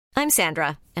I'm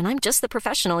Sandra, and I'm just the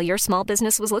professional your small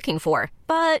business was looking for.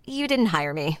 But you didn't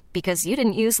hire me because you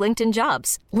didn't use LinkedIn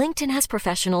Jobs. LinkedIn has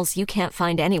professionals you can't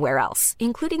find anywhere else,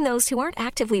 including those who aren't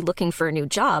actively looking for a new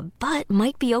job, but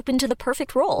might be open to the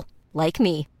perfect role, like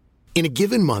me. In a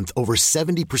given month, over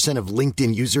 70% of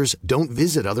LinkedIn users don't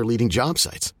visit other leading job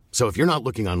sites. So if you're not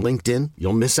looking on LinkedIn,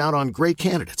 you'll miss out on great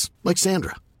candidates like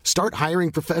Sandra. Start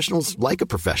hiring professionals like a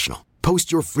professional.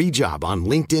 Post your free job on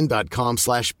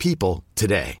linkedin.com/people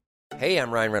today. Hey,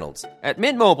 I'm Ryan Reynolds. At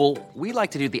Mint Mobile, we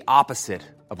like to do the opposite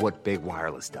of what Big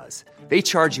Wireless does. They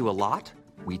charge you a lot,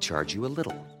 we charge you a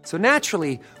little. So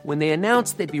naturally, when they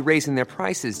announced they'd be raising their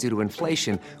prices due to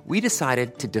inflation, we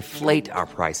decided to deflate our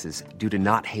prices due to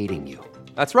not hating you.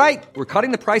 That's right. We're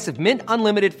cutting the price of Mint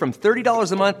Unlimited from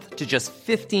 $30 a month to just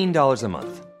 $15 a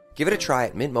month. Give it a try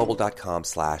at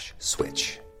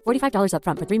mintmobile.com/switch. $45 up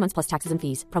front for 3 months plus taxes and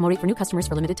fees. Promo rate for new customers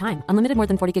for limited time. Unlimited more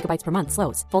than 40 gigabytes per month.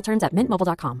 Slows full terms at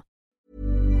mintmobile.com.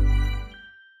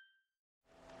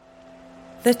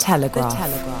 The Telegraph.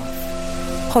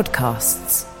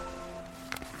 Podcasts.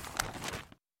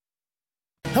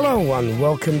 Hello and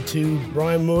welcome to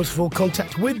Brian Moore's Full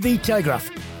Contact with The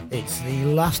Telegraph. It's the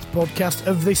last podcast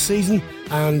of this season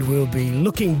and we'll be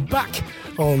looking back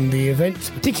on the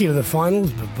events, particularly the finals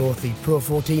of both the Pro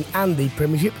 14 and the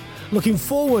Premiership. Looking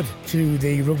forward to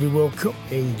the Rugby World Cup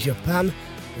in Japan.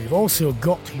 We've also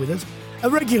got with us a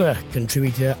regular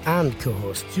contributor and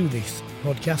co-host to this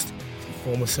podcast,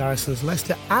 former Saracens,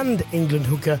 Leicester and England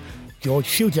hooker, George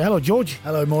Shooter. Hello, George.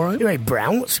 Hello, Mauro. You're very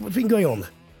brown. What's been going on?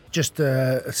 Just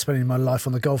spending my life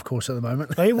on the golf course at the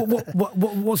moment. Hey,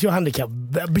 what's your handicap,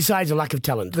 besides a lack of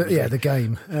talent? The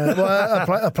game.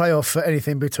 I play off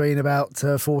anything between about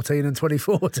 14 and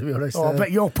 24, to be honest. Oh, I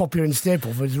bet you're popular in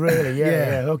Stapleford, really.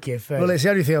 Yeah. Okay, fair. Well, it's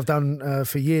the only thing I've done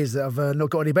for years that I've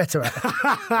not got any better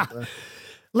at.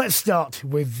 Let's start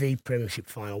with the Premiership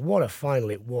final. What a final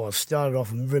it was. Started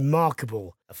off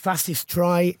remarkable. Fastest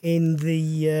try in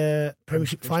the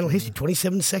Premiership final history,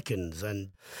 27 seconds.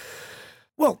 And,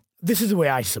 well, this is the way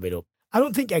I sum it up. I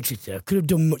don't think Exeter could have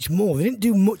done much more. They didn't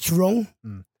do much wrong.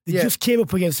 They just came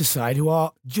up against a side who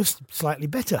are just slightly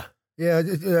better. Yeah,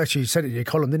 actually, you said it in your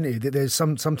column, didn't you? There's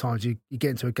sometimes you get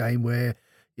into a game where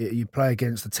you play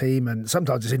against a team, and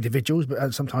sometimes it's individuals,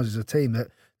 but sometimes it's a team that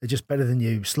they're just better than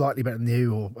you, slightly better than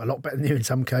you, or a lot better than you in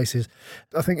some cases.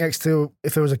 I think Exeter,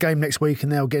 if there was a game next week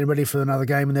and they were getting ready for another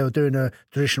game and they were doing a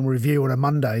traditional review on a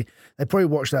Monday, they'd probably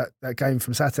watch that game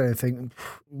from Saturday and think,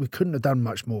 we couldn't have done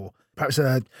much more. Perhaps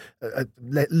a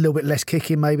little bit less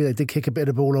kicking, maybe. They did kick a bit of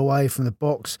the ball away from the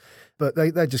box, but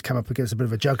they just come up against a bit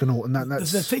of a juggernaut. And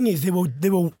that's the thing is, they were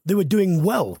doing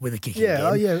well with the kicking game.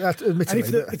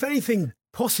 Admittedly. And if anything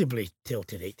possibly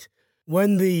tilted it,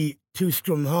 when the two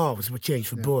scrum halves were changed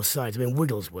for both sides. I mean,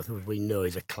 Wigglesworth, who we know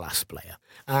is a class player.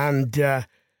 And I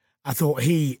thought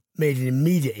he made an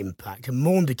immediate impact. And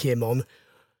Maunda came on.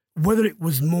 Whether it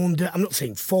was Maunda, I'm not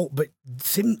saying fault, but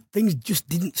things just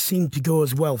didn't seem to go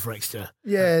as well for Exeter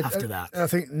after that. I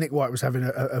think Nick White was having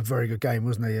a very good game,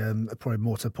 wasn't he? Probably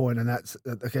more to the point. And I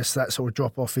guess that sort of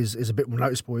drop-off is a bit more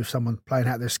noticeable if someone playing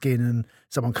out their skin and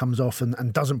someone comes off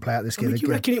and doesn't play out their skin. Do you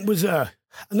reckon it was not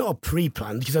a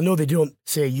pre-planned, because I know they don't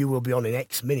say you will be on in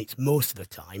X minutes most of the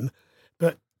time,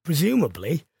 but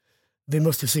presumably they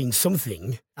must have seen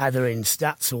something, either in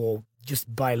stats or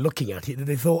just by looking at it, that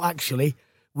they thought, actually,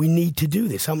 we need to do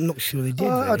this. I'm not sure they did.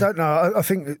 Really. I don't know. I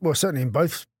think, well, certainly in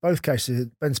both cases,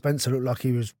 Ben Spencer looked like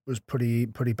he was pretty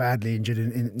badly injured,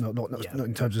 not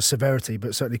in terms of severity,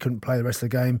 but certainly couldn't play the rest of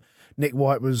the game. Nick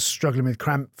White was struggling with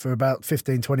cramp for about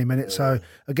 15, 20 minutes. So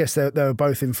I guess they were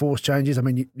both enforced changes. I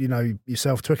mean, you know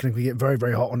yourself, Twickenham can get very,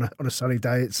 very hot on a sunny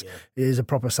day. It is a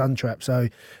proper sun trap. So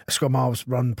scrum halves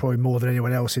run probably more than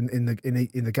anyone else in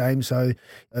the game. So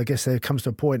I guess there comes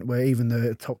to a point where even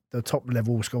the top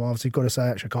level scrum halves, you've got to say,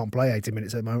 actually, I can't play 80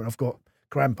 minutes at the moment. I've got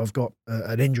cramp, I've got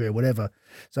an injury or whatever.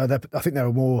 So I think there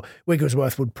were more.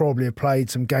 Wigglesworth would probably have played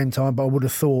some game time, but I would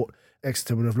have thought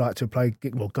Exeter would have liked to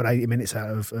have got 80 minutes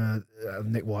out of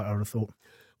Nick White, I would have thought.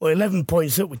 Well, 11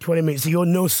 points up with 20 minutes.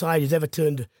 No side has ever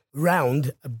turned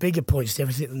round a bigger points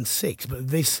deficit than 6. But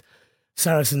this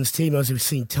Saracens team, as we've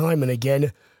seen time and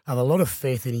again, have a lot of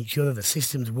faith in each other, the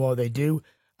systems, what they do.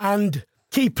 And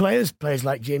key players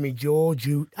like Jamie George,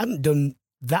 who hadn't done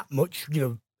that much,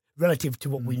 relative to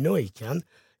what we know he can,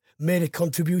 made a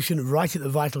contribution right at the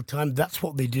vital time. That's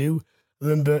what they do. I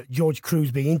remember George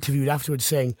Cruz being interviewed afterwards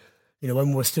saying, when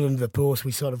we were still under the post,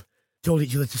 we sort of told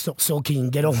each other to stop sulking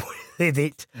and get on with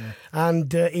it. Yeah.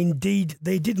 And indeed,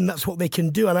 they did, and that's what they can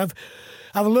do. And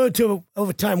I've learned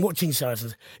over time watching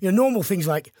Saracens, normal things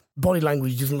like body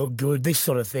language doesn't look good, this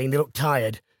sort of thing, they look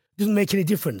tired. It doesn't make any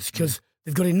difference because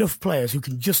they've got enough players who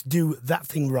can just do that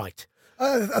thing right.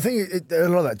 I think a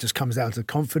lot of that just comes down to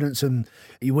confidence, and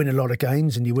you win a lot of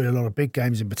games and you win a lot of big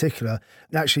games in particular.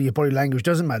 And actually, your body language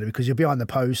doesn't matter because you're behind the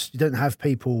post. You don't have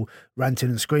people ranting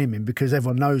and screaming because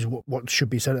everyone knows what should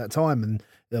be said at that time, and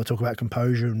they'll talk about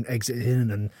composure and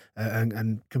exiting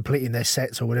and completing their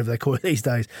sets or whatever they call it these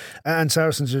days. And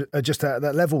Saracens are just at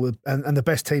that level, and the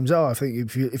best teams are. I think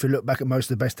if you look back at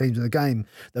most of the best teams in the game,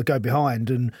 they'll go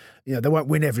behind, and they won't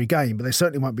win every game, but they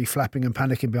certainly won't be flapping and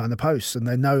panicking behind the posts, and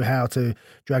they know how to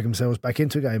drag themselves back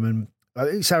into a game. And I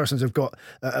think Saracens have got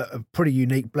a pretty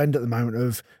unique blend at the moment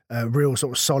of real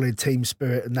sort of solid team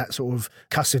spirit and that sort of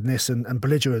cussedness and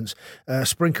belligerence,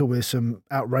 sprinkled with some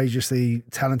outrageously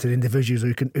talented individuals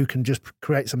who can just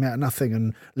create something out of nothing.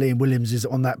 And Liam Williams is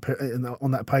on that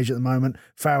page at the moment.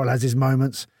 Farrell has his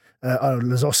moments.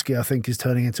 Lazowski, I think, is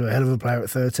turning into a hell of a player at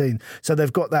 13. So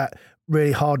they've got that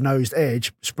really hard-nosed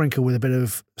edge sprinkled with a bit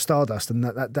of stardust, and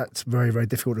that's very, very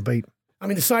difficult to beat. I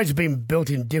mean, the sides have been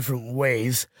built in different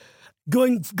ways.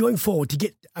 Going forward to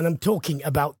get, and I'm talking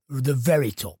about the very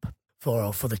top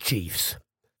for the Chiefs,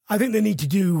 I think they need to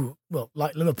do, well,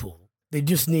 like Liverpool, they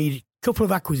just need a couple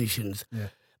of acquisitions. Yeah.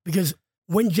 Because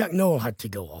when Jack Nowell had to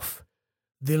go off,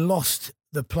 they lost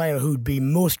the player who'd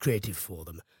been most creative for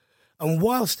them. And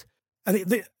whilst,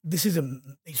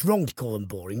 it's wrong to call them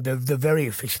boring, they're very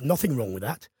efficient, nothing wrong with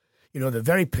that. They're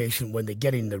very patient when they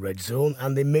get in the red zone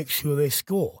and they make sure they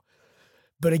score.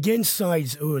 But against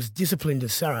sides who are as disciplined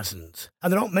as Saracens,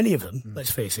 and there aren't many of them,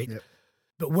 let's face it, yep.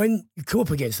 But when you come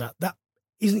up against that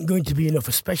isn't going to be enough,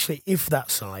 especially if that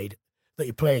side that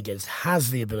you play against has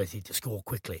the ability to score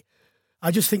quickly. I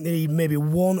just think they need maybe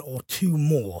one or two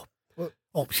more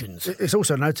options. It's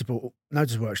also noticeable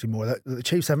actually more that the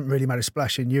Chiefs haven't really made a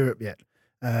splash in Europe yet.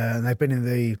 And they've been in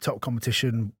the top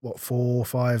competition, 4 or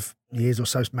 5 years or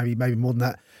so, maybe more than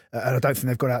that. And I don't think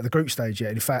they've got out of the group stage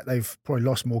yet. In fact, they've probably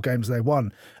lost more games than they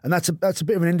won. And that's a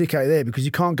bit of an indicator there, because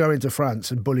you can't go into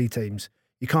France and bully teams.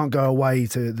 You can't go away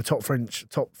to the top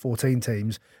 14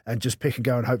 teams and just pick and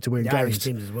go and hope to win games. Irish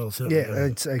teams as well, certainly. Yeah,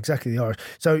 it's exactly the Irish.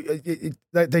 So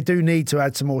they do need to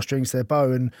add some more strings to their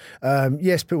bow. And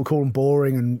yes, people call them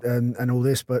boring and all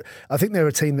this, but I think they're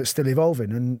a team that's still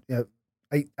evolving. And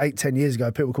 8-10 years ago,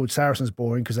 people called Saracens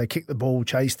boring because they kicked the ball,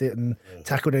 chased it, and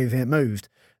tackled anything that moved.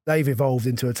 They've evolved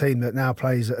into a team that now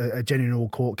plays a genuine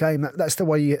all-court game. That's the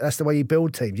way you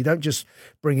build teams. You don't just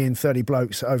bring in 30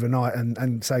 blokes overnight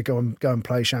and say go and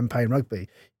play champagne rugby.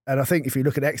 And I think if you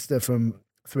look at Exeter from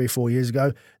 3 or 4 years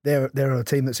ago, they're a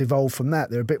team that's evolved from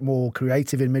that. They're a bit more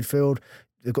creative in midfield.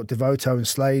 They've got Devoto and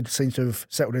Slade, seems to have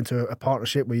settled into a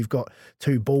partnership where you've got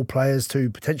 2 ball players, 2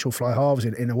 potential fly halves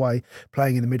in a way,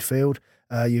 playing in the midfield.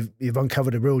 You've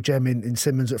uncovered a real gem in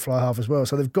Simmons at fly half as well.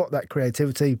 So they've got that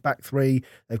creativity, back 3.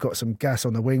 They've got some gas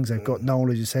on the wings. They've got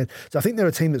Noel, as you said. So I think they're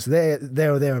a team that's there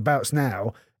or thereabouts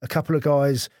now. A couple of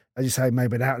guys, as you say,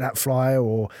 maybe an out-and-out flyer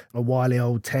or a wily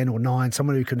old 10 or 9,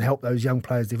 someone who can help those young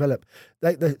players develop.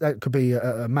 That could be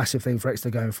a massive thing for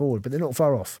Exeter going forward, but they're not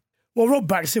far off. Well, Rob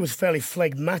Baxter was fairly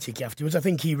phlegmatic afterwards. I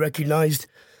think he recognised,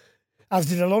 as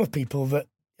did a lot of people, that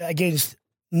against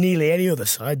nearly any other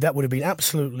side, that would have been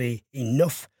absolutely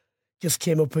enough. Just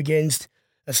came up against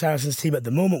a Saracens team at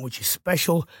the moment, which is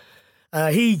special.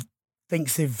 He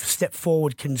thinks they've stepped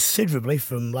forward considerably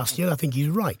from last year. I think he's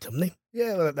right, haven't he?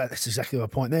 Yeah, well, that's exactly my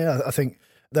point there. I think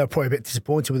they were probably a bit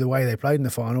disappointed with the way they played in the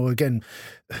final. Again,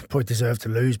 probably deserved to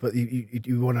lose, but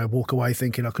you want to walk away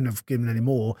thinking I couldn't have given any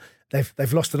more.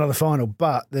 They've lost another final,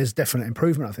 but there's definite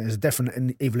improvement. I think there's a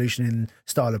definite evolution in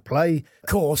style of play. Of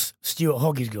course, Stuart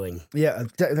Hogg is going. Yeah,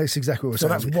 that's exactly what we're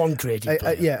saying. So that's one creative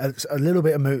player. Yeah, a little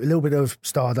bit of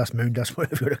stardust, moondust,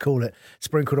 whatever you want to call it,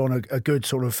 sprinkled on a good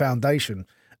sort of foundation.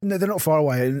 No, they're not far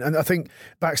away. And I think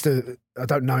Baxter, I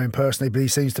don't know him personally, but he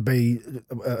seems to be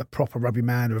a proper rugby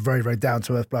man, a very, very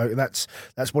down-to-earth bloke. That's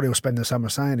what he'll spend the summer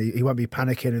saying. He won't be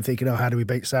panicking and thinking, how do we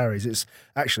beat Sarries? It's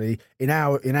actually, in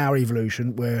our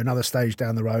evolution, we're another stage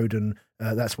down the road, and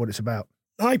that's what it's about.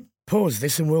 I pose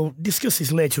this, and we'll discuss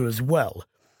this later as well.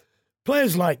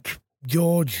 Players like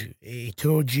George,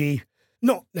 Itoji,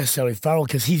 not necessarily Farrell,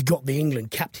 because he's got the England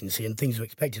captaincy and things are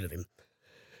expected of him.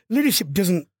 Leadership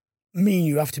doesn't mean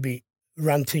you have to be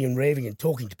ranting and raving and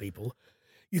talking to people.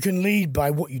 You can lead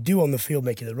by what you do on the field,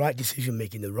 making the right decision,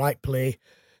 making the right play,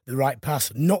 the right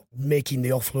pass, not making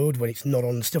the offload when it's not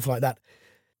on, stuff like that.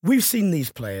 We've seen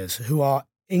these players who are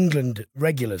England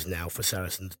regulars now for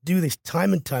Saracens do this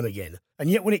time and time again. And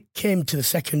yet when it came to the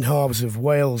second halves of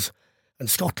Wales and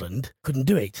Scotland, couldn't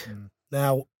do it.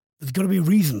 Now, there's got to be a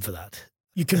reason for that.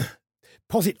 You can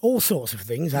posit all sorts of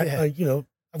things.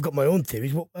 I've got my own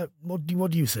theories. What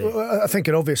do you say? Well, I think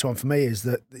an obvious one for me is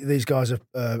that these guys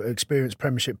are experienced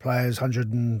Premiership players,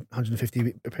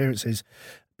 150 appearances,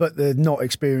 but they're not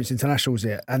experienced internationals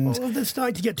yet. And they're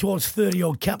starting to get towards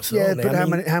 30-odd caps, yeah, aren't they? but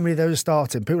how many of those are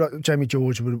starting? People like Jamie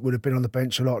George would have been on the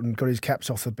bench a lot and got his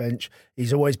caps off the bench.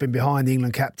 He's always been behind the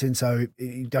England captain, so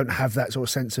you don't have that sort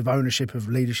of sense of ownership, of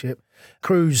leadership.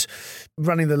 Cruz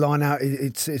running the line out,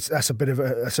 that's a bit of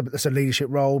that's a leadership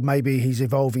role. Maybe he's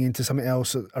evolving into something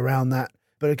else around that.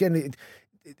 But again,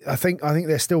 I think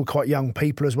they're still quite young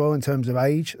people as well in terms of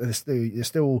age. They're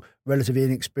still relatively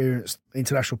inexperienced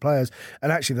international players.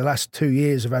 And actually, the last 2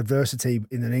 years of adversity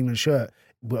in an England shirt,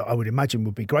 well, I would imagine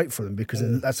would be great for them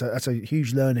because that's a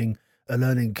huge learning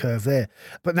curve there.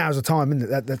 But now's the time,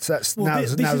 isn't it?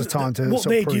 Now's the time to what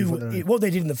sort they of prove do. What they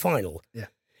did in the final,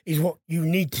 is what you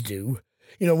need to do.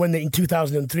 You know, when in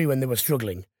 2003 when they were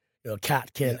struggling,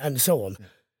 Cat, Kane, and so on.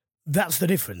 That's the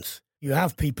difference. You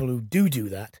have people who do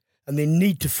that. And they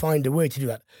need to find a way to do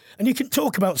that. And you can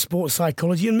talk about sports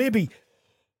psychology, and maybe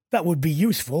that would be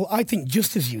useful. I think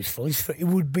just as useful it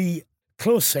would be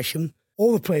closed session,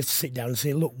 all the players to sit down and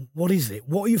say, look, what is it?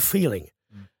 What are you feeling?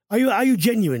 Are you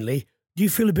genuinely, do you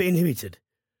feel a bit inhibited?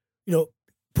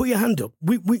 Put your hand up.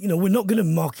 We're not going to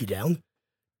mark you down,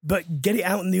 but get it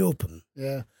out in the open.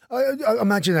 Yeah. I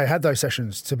imagine they had those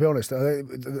sessions, to be honest.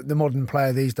 The modern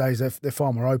player these days, they're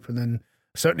far more open than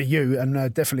certainly you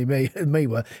and definitely me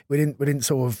were. We didn't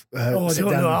sort of sit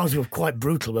down. Ours were quite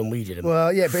brutal when we did them.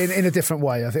 Well, yeah, but in a different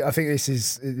way. I think this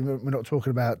is, we're not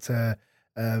talking about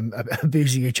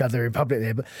abusing each other in public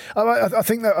there, but I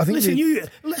think listen,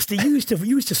 Lester used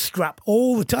to scrap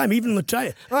all the time, even on the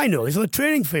train. I know it's on the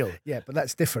training field. Yeah, but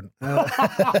that's different.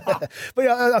 But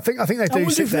yeah, I think they do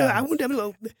sit down. I wonder.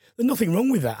 There's nothing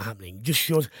wrong with that happening. Just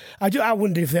shows. I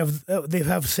wonder if they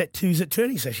have set twos at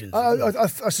training sessions. I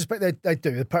suspect they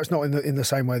do. Perhaps not in the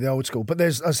same way the old school. But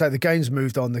there's, I say, the game's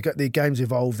moved on. The game's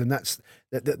evolved, and that's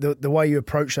the way you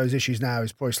approach those issues now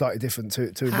is probably slightly different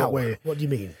to what do you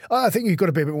mean? I think you've got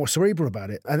to be a bit more cerebral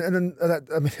about it. And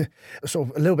I mean, sort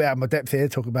of a little bit out of my depth here,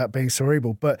 talking about being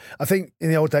cerebral. But I think in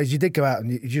the old days, you did go out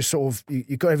and you just sort of,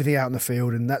 you got everything out in the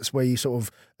field, and that's where you sort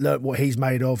of learn what he's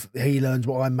made of, he learns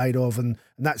what I'm made of, and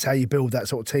that's how you build that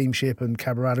sort of teamship and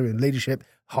camaraderie and leadership,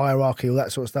 hierarchy, all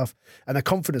that sort of stuff. And the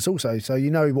confidence also. So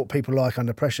you know what people are like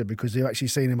under pressure because you've actually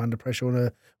seen him under pressure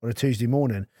on a Tuesday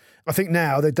morning. I think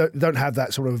now they don't have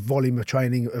that sort of volume of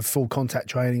training, of full contact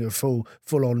training, of full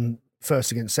on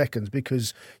first against seconds,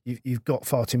 because you've got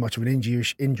far too much of an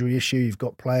injury issue. You've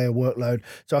got player workload.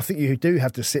 So I think you do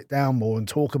have to sit down more and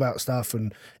talk about stuff.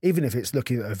 And even if it's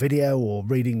looking at a video or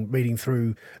reading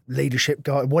through leadership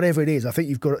guide, whatever it is, I think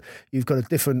you've got a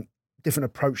different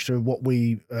approach to what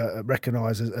we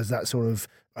recognise as that sort of,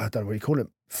 I don't know what you call it,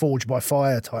 forged by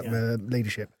fire type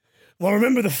leadership. Well, I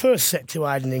remember the first set to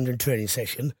I had an England training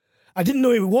session. I didn't know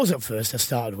who it was at first. I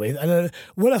started with, and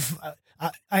when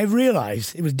I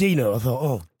realised it was Dino. I thought,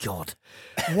 oh, God,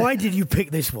 why did you pick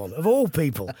this one? Of all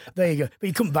people. There you go. But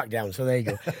you couldn't back down, so there you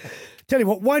go. Tell you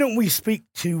what, why don't we speak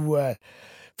to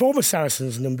former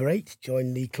Saracens number 8,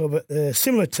 joined the club at a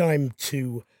similar time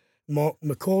to Mark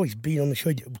McCall. He's been on the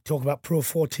show. We'll talk about Pro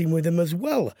 14 with him as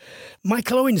well.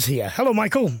 Michael Owen's here. Hello,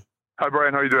 Michael. Hi,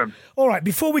 Brian. How are you doing? All right,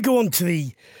 before we go on to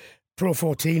the Pro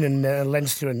 14 and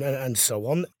Leinster and so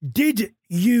on, did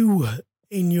you,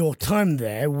 in your time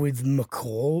there with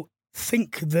McCall,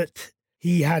 think that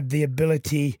he had the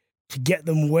ability to get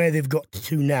them where they've got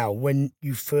to now when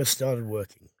you first started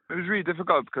working? It was really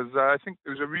difficult because I think it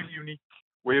was a really unique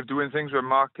way of doing things when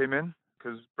Mark came in,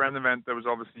 because Brendan Venter was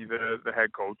obviously the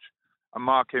head coach, and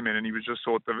Mark came in and he was just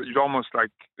sort of, they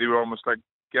were almost like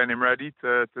getting him ready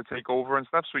to take over and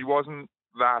stuff. So he wasn't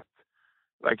that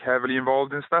like heavily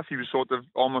involved in stuff. He was sort of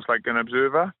almost like an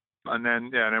observer. And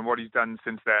then what he's done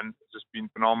since then has just been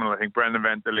phenomenal. I think Brendan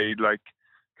Venter laid like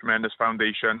tremendous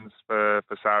foundations for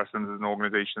Saracens as an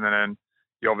organisation. And then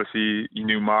he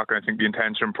knew Mark, and I think the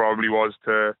intention probably was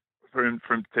for him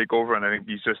to take over. And I think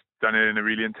he's just done it in a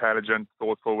really intelligent,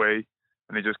 thoughtful way.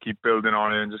 And they just keep building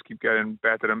on it and just keep getting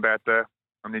better and better.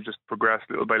 And they just progress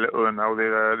little by little. And now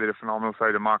they're a phenomenal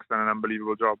side. And Mark's done an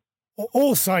unbelievable job.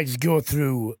 All sides go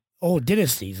through all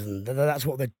dynasties, and that's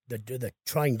what they're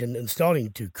trying and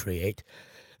starting to create.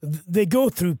 They go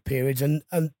through periods and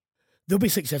they'll be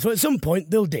successful. At some point,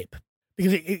 they'll dip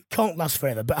because it can't last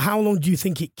forever. But how long do you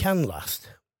think it can last?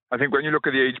 I think when you look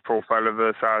at the age profile of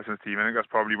the Saracens team, I think that's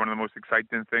probably one of the most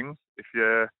exciting things if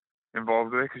you're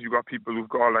involved with it, because you've got people who've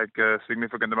got like a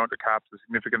significant amount of caps, a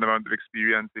significant amount of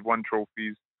experience, they've won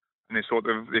trophies, and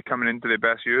they're coming into their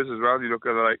best years as well. You look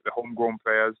at like the homegrown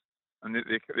players, and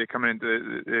they're coming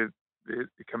into they're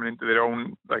coming into their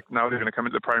own. Like now they're going to come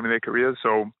into the prime of their careers.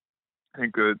 So I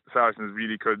think the Saracens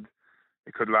really could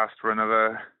last for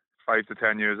another 5 to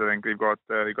 10 years. I think they've got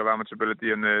that much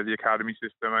ability, and the academy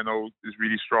system I know is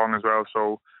really strong as well.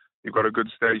 So you've got a good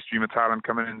steady stream of talent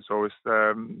coming in. So it's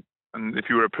and if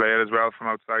you were a player as well from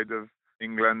outside of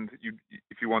England,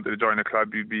 if you wanted to join a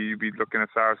club, you'd be looking at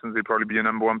Saracens. They'd probably be your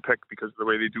number one pick because of the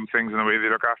way they do things and the way they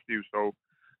look after you. So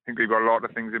I think they've got a lot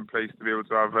of things in place to be able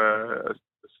to have a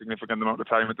significant amount of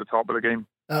time at the top of the game.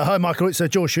 Hi, Michael. It's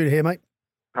George Shooter here, mate.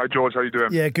 Hi, George. How you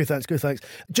doing? Yeah, good, thanks.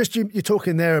 Just you're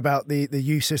talking there about the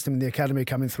youth system and the academy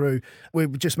coming through. We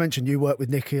just mentioned you worked with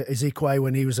Nick Ezekwe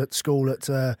when he was at school at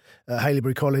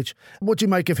Haileybury College. What do you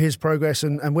make of his progress,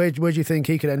 and where do you think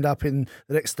he could end up in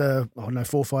the next, 4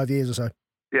 or 5 years or so?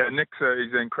 Yeah, Nick's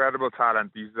he's an incredible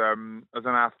talent. He's as an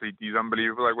athlete, he's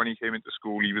unbelievable. Like when he came into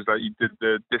school, he did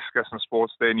the discus and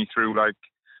sports day, and he threw like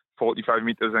 45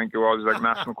 metres, I think it was, like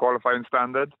national qualifying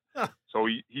standard. So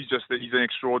he's an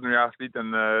extraordinary athlete,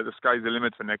 and the sky's the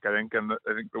limit for Nick, I think. And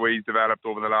I think the way he's developed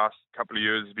over the last couple of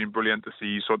years has been brilliant to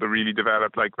see. He's sort of really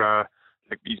developed like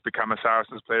he's become a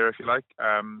Saracens player, if you like.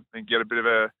 I think he had a bit of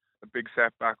a big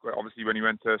setback, obviously, when he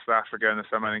went to South Africa in the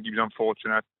summer. I think he was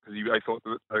unfortunate because I thought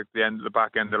that at the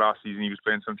back end of last season he was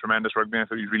playing some tremendous rugby. I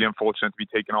thought he was really unfortunate to be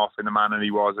taken off in the manner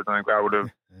he was. I don't think that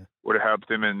would have helped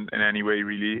him in any way,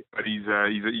 really. But he's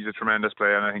a tremendous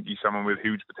player, and I think he's someone with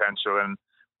huge potential. And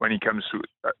when he comes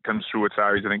through at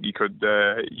Sarries, I think he could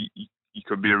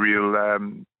be a real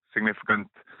significant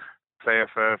player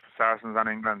for Saracens and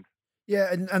England.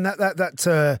 Yeah, and that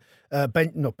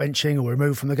not benching or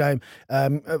removed from the game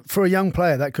for a young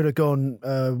player, that could have gone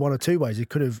one or two ways. It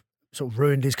could have sort of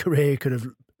ruined his career, could have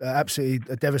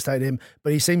absolutely devastated him.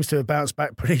 But he seems to have bounced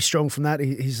back pretty strong from that.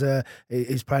 He's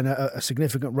playing a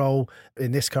significant role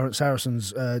in this current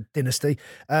Saracens dynasty.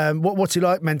 What's he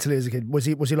like mentally as a kid? Was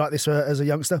he like this as a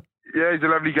youngster? Yeah, he's a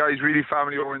lovely guy. He's really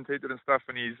family orientated and stuff,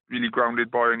 and he's really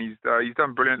grounded boy, and he's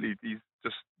done brilliantly. He's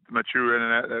just maturing,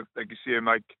 and like you see him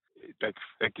like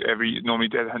normally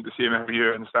they tend to see him every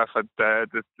year and stuff at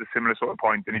the similar sort of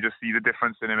point, and you just see the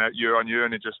difference in him year on year,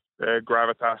 and it just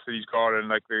gravitas that he's got, and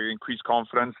like the increased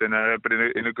confidence but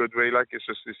in a good way. Like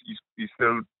he's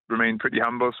still remained pretty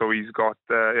humble, so he's got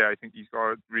I think he's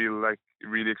got a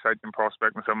really exciting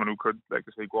prospect, and someone who could, like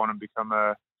I say, go on and become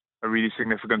a really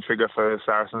significant figure for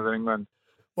Saracens in England.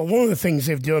 Well, one of the things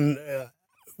they've done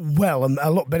well, and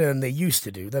a lot better than they used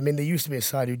to do. I mean, they used to be a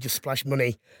side who just splashed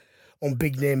money on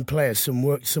big name players. Some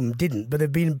worked, some didn't. But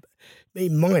they've been,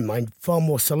 in my mind, far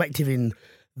more selective in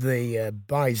the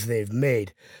buys they've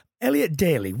made. Elliot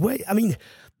Daly,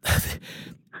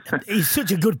 he's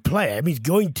such a good player. I mean, he's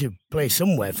going to play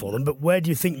somewhere for them. But where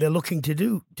do you think they're looking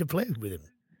to play with him?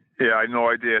 Yeah, I have no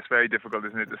idea. It's very difficult,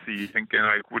 isn't it, to see? Thinking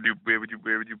like, where would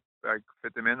you like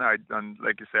fit him in? And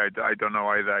like you say, I don't know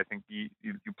either. I think you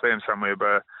play him somewhere,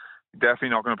 but you're definitely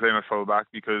not going to play him at fullback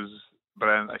because. But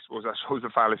then I suppose the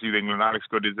fallacy of England. Alex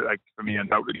Good is, like, for me,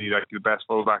 undoubtedly like the best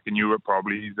fullback in Europe.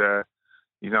 Probably he's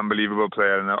an unbelievable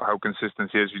player, and how consistent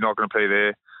he is. He's not going to play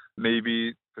there.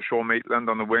 Maybe for Sean Maitland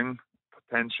on the wing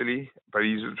potentially, but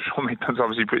Sean Maitland's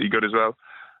obviously pretty good as well.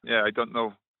 Yeah, I don't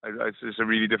know. It's a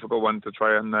really difficult one to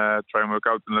try and work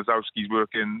out. And Lazowski's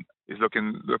looking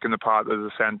the part as a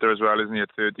centre as well, isn't he? At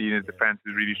 13, his defence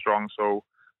is really strong. So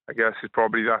I guess it's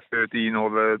probably that 13 or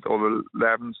the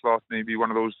 11 slot, maybe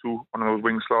one of those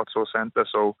wing slots or centre.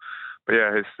 So, but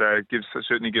yeah, it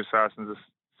certainly gives Saracens a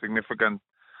significant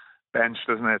bench,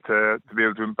 doesn't it, to be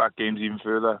able to impact games even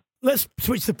further. Let's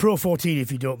switch to Pro 14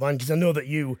 if you don't mind, because I know that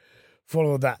you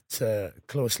follow that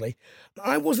closely.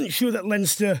 I wasn't sure that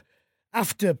Leinster,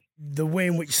 after the way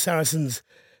in which Saracens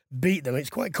beat them, it's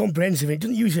quite comprehensive. It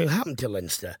doesn't usually happen to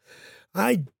Leinster.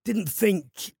 I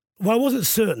wasn't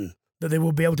certain that they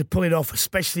would be able to pull it off,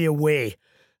 especially away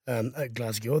at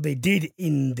Glasgow. They did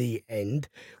in the end.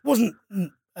 Wasn't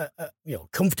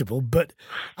comfortable, but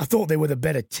I thought they were the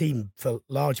better team for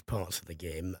large parts of the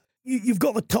game. You've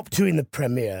got the top two in the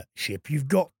Premiership. You've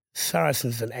got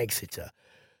Saracens and Exeter.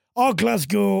 Are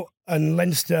Glasgow and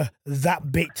Leinster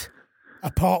that bit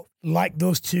apart like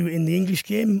those two in the English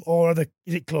game, or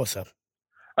is it closer?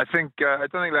 I think I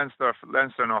don't think Leinster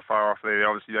are not far off. They're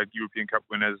obviously like European Cup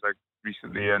winners like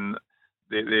recently, and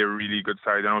they're a really good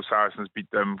side. I know Saracens beat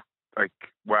them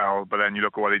well, but then you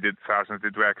look at what Saracens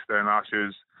did to Exeter in last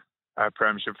year's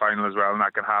Premiership final as well, and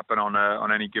that can happen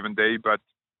on any given day. But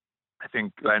I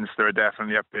think Leinster are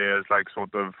definitely up there as like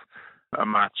sort of a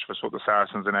match for sort of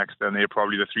Saracens and Exeter, and they're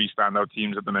probably the three standout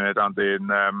teams at the minute, aren't they?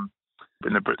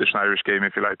 In the British and Irish game,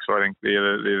 if you like. So I think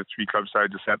they're the three club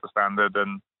sides to set the standard,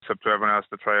 and it's up to everyone else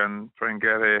to try and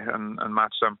get it and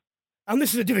match them. And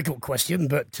this is a difficult question,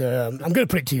 but I'm going to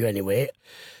put it to you anyway.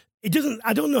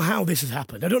 I don't know how this has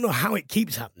happened. I don't know how it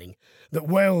keeps happening, that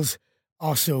Wales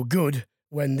are so good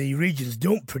when the regions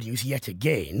don't produce yet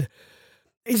again.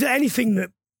 Is there anything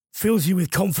that fills you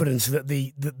with confidence that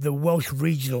the Welsh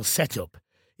regional setup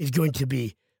is going to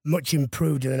be much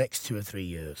improved in the next 2 or 3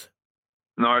 years?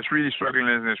 No, it's really struggling,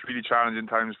 isn't it? It's really challenging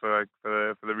times for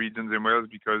the regions in Wales,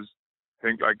 because I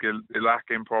think they're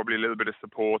lacking probably a little bit of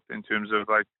support in terms of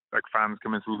like fans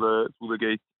coming through the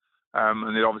gate,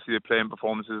 and obviously the playing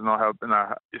performances are not helping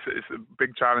that. It's a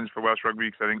big challenge for Welsh rugby,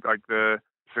 because I think like the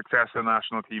success of the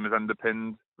national team has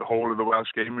underpinned the whole of the Welsh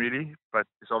game really, but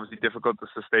it's obviously difficult to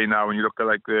sustain now when you look at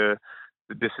like the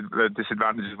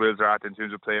disadvantages Wales are at in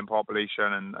terms of playing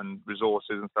population and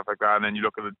resources and stuff like that. And then you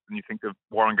look at it and you think of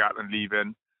Warren Gatland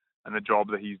leaving and the job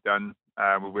that he's done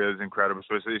with Wales is incredible.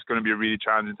 So it's going to be a really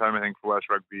challenging time, I think, for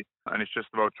Welsh rugby. And it's just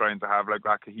about trying to have like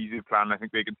that cohesive plan. I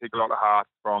think they can take a lot of heart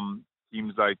from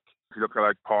teams like, if you look at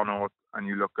like Connaught and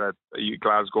you look at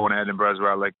Glasgow and Edinburgh as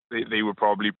well, like they were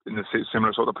probably in a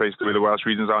similar sort of place to where the Welsh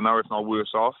regions are now, if not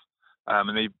worse off.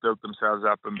 And they've built themselves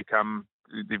up and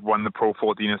they've won the Pro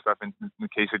 14 and stuff in the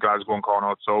case of Glasgow and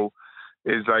Connaught. So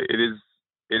it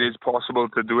is possible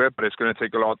to do it, but it's going to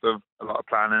take a lot of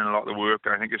planning and a lot of work.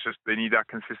 And I think it's just they need that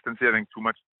consistency. I think too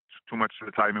much of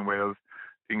the time in Wales,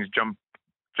 things jump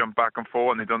back and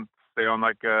forth, and they don't stay on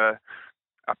like a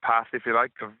path, if you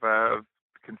like, of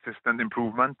consistent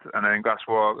improvement. And I think that's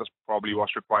probably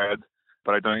what's required.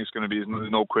 But I don't think it's going to be.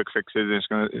 There's no quick fixes. It's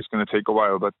going to take a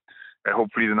while. But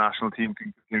hopefully the national team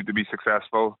can continue to be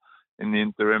successful in the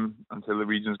interim until the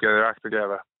regions get their act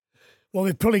together. Well,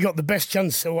 they've probably got the best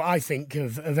chance, I think,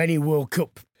 of any World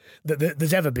Cup that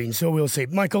there's ever been, so we'll see.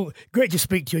 Michael, great to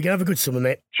speak to you again. Have a good summer,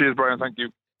 mate. Cheers, Brian. Thank you.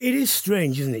 It is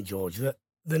strange, isn't it, George, that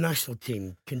the national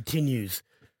team continues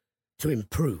to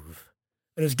improve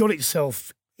and has got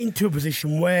itself into a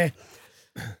position where,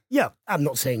 yeah, I'm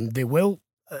not saying they will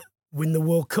win the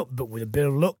World Cup, but with a bit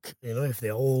of luck, if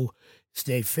they all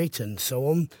stay fit and so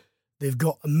on, they've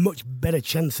got a much better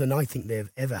chance than I think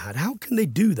they've ever had. How can they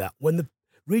do that when the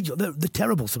region, they're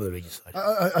terrible, some of the region sides?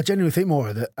 I genuinely think,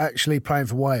 Maura, that actually playing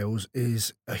for Wales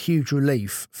is a huge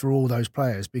relief for all those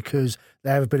players, because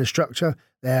they have a bit of structure,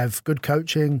 they have good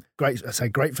coaching, great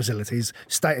facilities,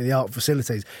 state-of-the-art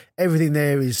facilities. Everything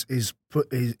there is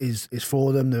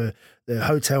for them. The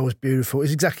hotel is beautiful.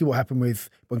 It's exactly what happened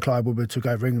when Clive Woodward took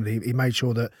over England. He made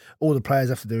sure that all the players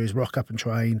have to do is rock up and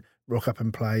train, rock up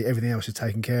and play. Everything else is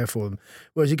taken care for them.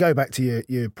 Whereas you go back to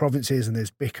your provinces and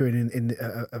there's bickering in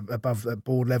above the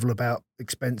board level about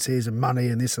expenses and money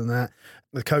and this and that.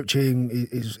 The coaching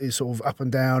is sort of up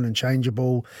and down and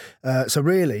changeable. So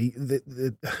really,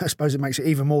 I suppose it makes it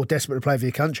even more desperate to play for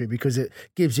your country, because it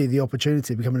gives you the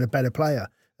opportunity of becoming a better player.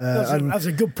 That's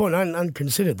a good point. I hadn't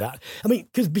considered that. I mean,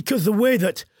 because the way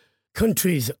that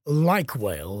countries like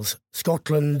Wales,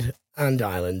 Scotland and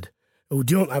Ireland, who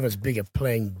don't have as big a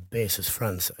playing base as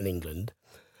France and England,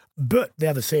 but they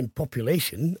have the same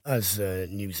population as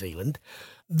New Zealand,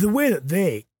 the way that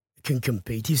they can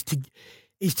compete is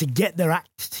to get their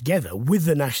act together with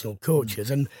the national coaches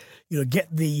and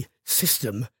get the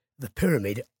system, the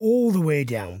pyramid, all the way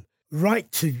down, right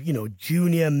to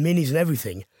junior, minis and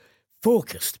everything,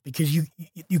 focused, because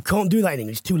you can't do that in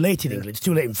England. It's too late in England. It's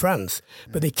too late in France.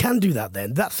 But they can do that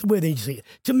then. That's the way they see it.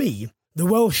 To me, the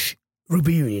Welsh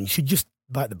Rugby Union should just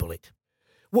bite the bullet.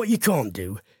 What you can't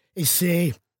do is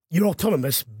say, you're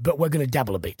autonomous, but we're going to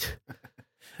dabble a bit.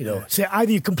 Say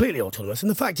either you're completely autonomous. And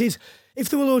the fact is, if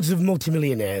there were loads of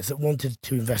multimillionaires that wanted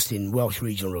to invest in Welsh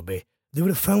regional rugby, they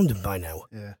would have found them by now.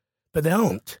 Yeah. But they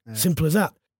aren't. Yeah. Simple as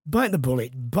that. Bite the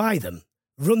bullet, buy them,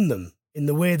 run them in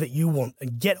the way that you want,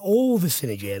 and get all the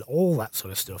synergy and all that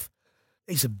sort of stuff.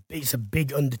 It's a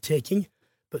big undertaking,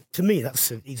 but to me,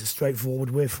 it's a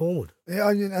straightforward way forward. Yeah,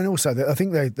 and also I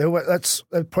think they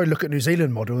probably look at New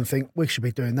Zealand model and think we should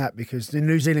be doing that, because the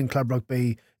New Zealand club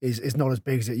rugby is not as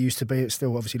big as it used to be. It's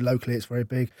still obviously locally it's very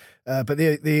big, but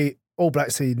the All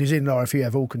Blacks, the New Zealand RFU,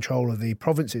 have all control of the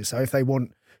provinces. So if they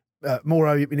want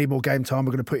more, you need more game time,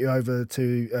 we're going to put you over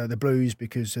to the Blues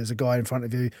because there's a guy in front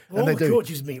of you. Well, and all the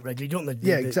coaches meet regularly, don't they?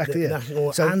 Yeah, exactly.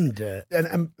 National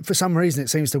and for some reason it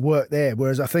seems to work there.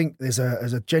 Whereas I think there's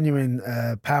a genuine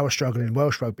power struggle in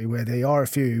Welsh rugby where the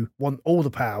RFU want all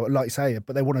the power, like you say,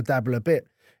 but they want to dabble a bit.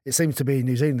 It seems to be in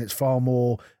New Zealand it's far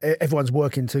more. Everyone's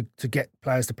working to get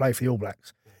players to play for the All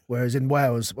Blacks. Whereas in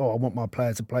Wales, I want my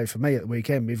player to play for me at the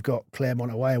weekend. We've got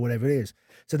Claremont away or whatever it is.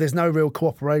 So there's no real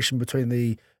cooperation between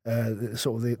the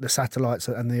the satellites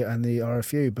and the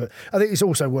RFU. But I think it's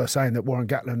also worth saying that Warren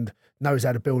Gatland knows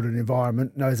how to build an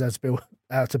environment, knows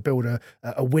how to build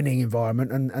a winning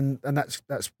environment, and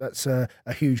that's a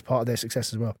huge part of their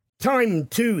success as well. Time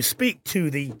to speak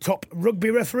to the top rugby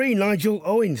referee, Nigel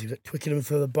Owens. He was at Twickenham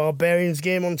for the Barbarians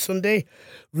game on Sunday.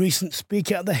 Recent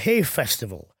speaker at the Hay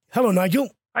Festival. Hello,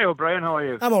 Nigel. Hi, O'Brien. How are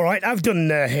you? I'm all right. I've done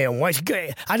Hay on White.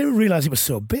 I didn't realise it was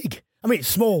so big. I mean, it's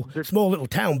small little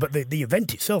town, but the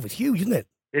event itself is huge, isn't it?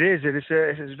 It is. It's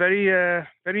a very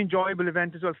very enjoyable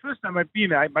event as well. First time I've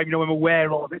been, I'm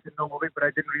aware of it and know of it, but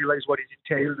I didn't realise what it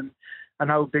entailed and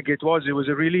how big it was. It was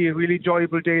a really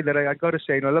enjoyable day that I got to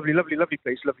say. Lovely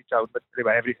place, lovely town. But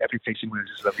anyway, every place in Wales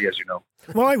is lovely, as you know.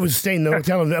 Well, I was staying in the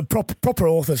hotel and proper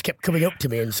authors kept coming up to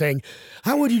me and saying,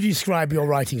 "How would you describe your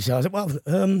writing style?" I said,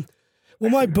 well,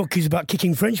 my book is about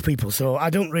kicking French people, so I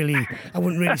wouldn't really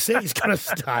say it's kind of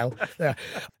style. Yeah.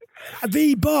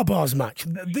 The Barbars match,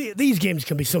 these games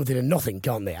can be something and nothing,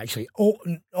 can't they, actually,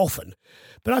 often.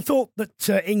 But I thought that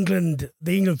the England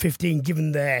 15,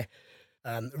 given their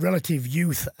relative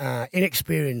youth,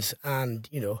 inexperience and,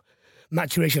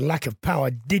 maturation, lack of power,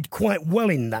 did quite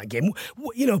well in that game.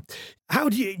 How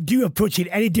do you approach it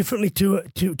any differently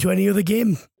to any other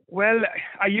game? Well,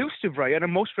 I used to, Brian,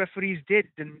 and most referees did.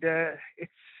 And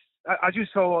it's, as you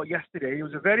saw yesterday, it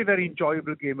was a very, very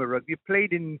enjoyable game of rugby. It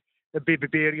played in the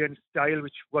Barbarian style,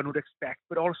 which one would expect,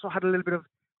 but also had a little bit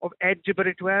of edge about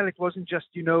it as well. It wasn't just,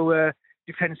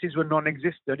 defences were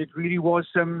non-existent. It really was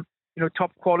some,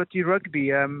 top quality rugby.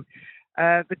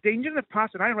 The danger in the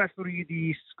past, and I refereed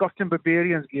the Scotland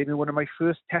Barbarians game in one of my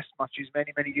first test matches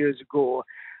many, many years ago.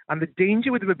 And the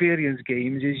danger with the Barbarians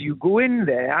games is you go in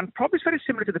there, and probably it's very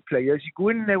similar to the players, you go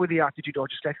in there with the attitude,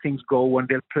 just let things go and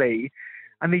they'll play.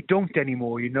 And they don't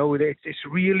anymore, It's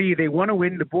really, they want to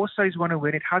win. The both sides want to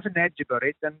win. It has an edge about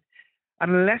it. And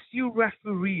unless you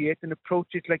referee it and approach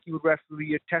it like you would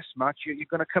referee a test match, you're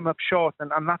going to come up short.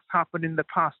 And that's happened in the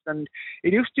past. And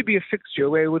it used to be a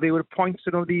fixture where they would appoint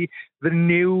the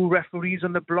new referees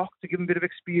on the block to give them a bit of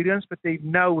experience. But they've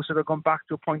now sort of gone back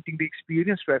to appointing the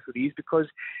experienced referees because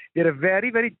they're a very,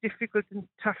 very difficult and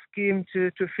tough game to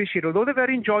officiate. Although they're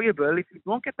very enjoyable, if you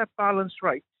don't get that balance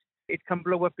right, it can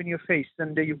blow up in your face.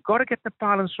 And you've got to get the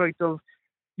balance right of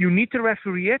you need to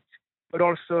referee it, but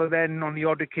also then on the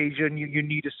odd occasion you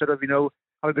need to sort of,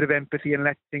 have a bit of empathy and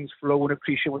let things flow and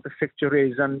appreciate what the fixture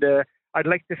is. And I'd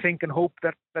like to think and hope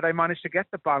that I managed to get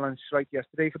the balance right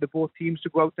yesterday for the both teams to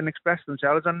go out and express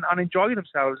themselves and enjoy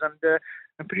themselves. And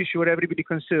I'm pretty sure everybody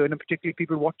concerned, and particularly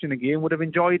people watching the game, would have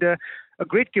enjoyed a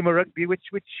great game of rugby, which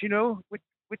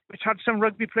had some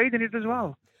rugby played in it as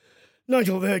well.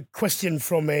 Nigel, a question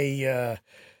from a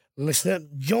listener,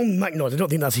 John McNaught. I don't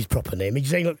think that's his proper name. He's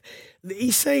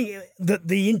saying that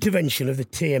the intervention of the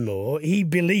TMO, he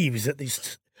believes that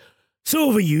it's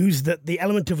so overused that the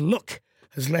element of luck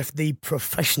has left the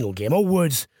professional game, or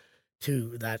words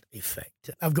to that effect.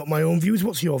 I've got my own views.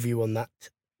 What's your view on that?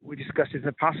 We discussed it in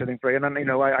the past, I think, Brian, and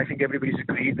I think everybody's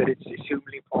agreed that it's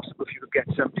humanly impossible for you to get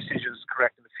some decisions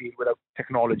correct in the field without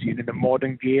technology. And in the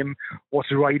modern game,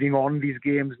 what's riding on these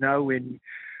games now in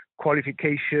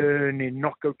qualification, in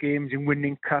knockout games, in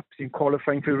winning cups, in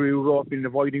qualifying for Europe, in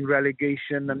avoiding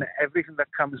relegation, and everything that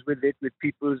comes with it, with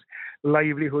people's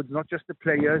livelihoods, not just the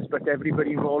players, but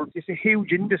everybody involved. It's a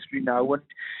huge industry now, and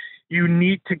you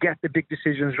need to get the big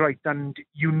decisions right, and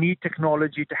you need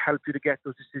technology to help you to get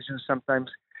those decisions sometimes.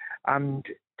 And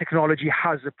technology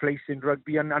has a place in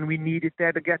rugby, and we need it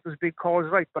there to get those big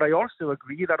calls right. But I also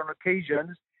agree that on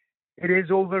occasions it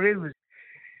is overused,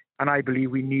 and I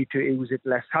believe we need to use it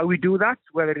less. How we do that,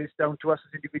 whether it's down to us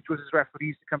as individuals, as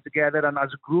referees, to come together and as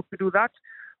a group to do that,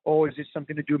 or is it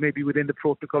something to do maybe within the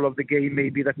protocol of the game,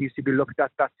 maybe that needs to be looked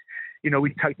at, that,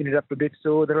 we tighten it up a bit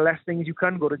so there are less things you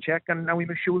can go to check, and we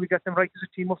make sure we get them right as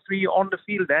a team of three on the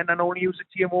field then, and only use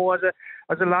the TMO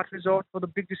as a last resort for the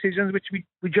big decisions which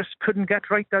we just couldn't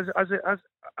get right as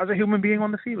a human being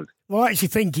on the field. Well, I actually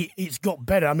think it's got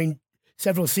better. I mean,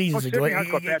 several seasons ago,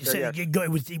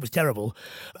 it was terrible,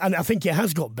 and I think it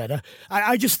has got better.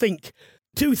 I just think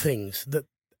two things that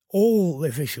all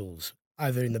officials,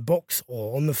 either in the box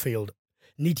or on the field,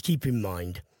 need to keep in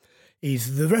mind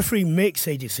is the referee makes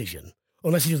a decision,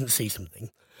 unless he doesn't see something,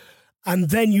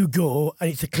 and then you go, and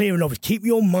it's a clear and obvious. Keep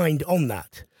your mind on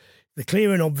that. The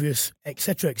clear and obvious,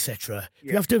 etc., etc.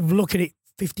 Yeah. You have to look at it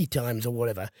 50 times or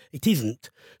whatever. It isn't.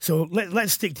 So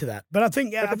let's stick to that. But I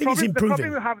think it's improving.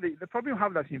 The problem we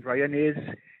have that team, Brian, is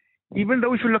even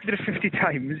though if you look at it 50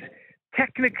 times,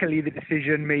 technically the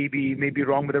decision may be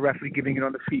wrong with the referee giving it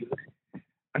on the field.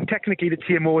 And technically, the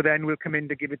TMO then will come in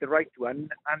to give it the right one.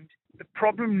 And the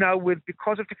problem now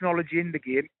because of technology in the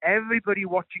game, everybody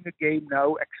watching a game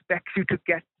now expects you to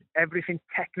get everything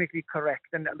technically correct.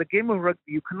 And the game of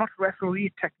rugby, you cannot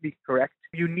referee technically correct.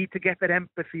 You need to get that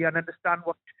empathy and understand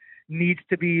what needs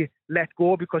to be let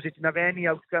go, because it doesn't have any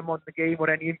outcome on the game or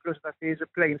any influence on that phase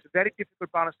of play. It's a very difficult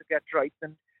balance to get right.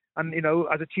 And you know,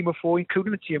 as a team of four,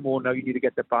 including the TMO now, you need to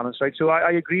get the balance right. So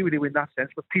I agree with you in that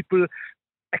sense. But people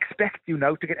expect you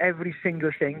now to get every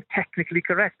single thing technically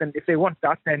correct. And if they want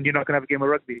that, then you're not going to have a game of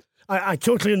rugby. I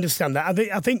totally understand that.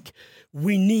 I think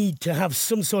we need to have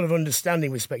some sort of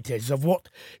understanding with spectators of what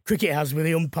cricket has with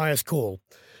the umpire's call.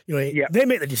 You know, They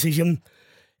make the decision.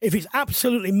 If it's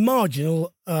absolutely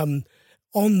marginal on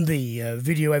the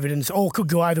video evidence, or could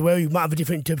go either way, you might have a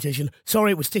different interpretation.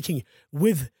 Sorry, we're sticking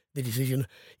with the decision.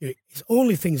 You know, it's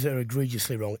only things that are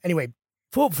egregiously wrong. Anyway,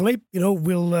 hopefully, you know,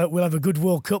 we'll have a good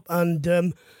World Cup, and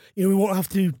you know, we won't have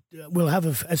to. We'll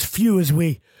have as few as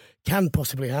we can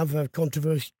possibly have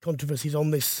controversies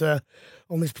on this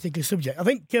particular subject. I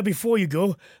think before you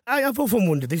go, I've often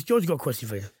wondered this. George, got a question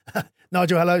for you.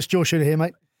 Nigel, hello, it's George Shooter here,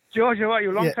 mate. George, how are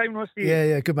you? Long time no see.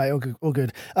 Yeah, good, mate. All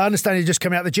good. I understand you just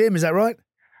coming out of the gym. Is that right?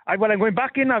 I'm going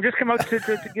back in. I've just come out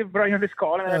to give Brian this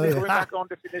call, and I'm going back on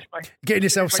to finish my. Getting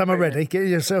yourself summer ready.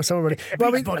 Well,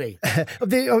 I mean, buddy.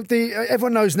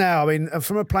 Everyone knows now. I mean,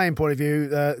 from a playing point of view,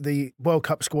 the World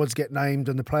Cup squads get named,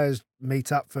 and the players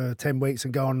meet up for 10 weeks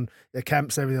and go on their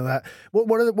camps and everything like that. What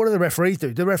do the referees do?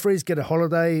 Do the referees get a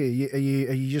holiday? Are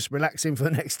you just relaxing for the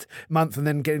next month and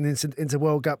then getting into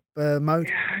World Cup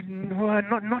mode? No,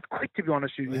 not quite, to be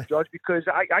honest with you, George, because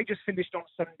I just finished on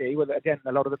Sunday. Well, again,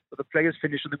 a lot of the players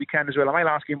finished on the weekend as well. And my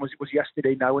last game was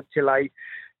yesterday now until I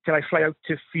fly out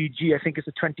to Fiji. I think it's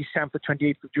the 27th or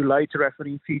 28th of July to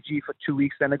referee in Fiji for 2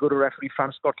 weeks. Then I go to referee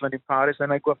France, Scotland in Paris.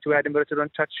 Then I go up to Edinburgh to run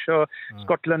touch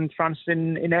Scotland, France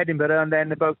in Edinburgh. And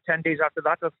then about 10 days after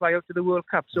that, I'll fly out to the World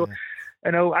Cup. So,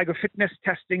 you know, I got fitness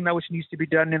testing now, which needs to be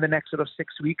done in the next sort of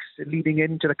 6 weeks leading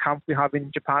into the camp we have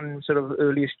in Japan, sort of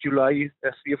earliest July.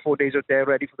 3 or 4 days out there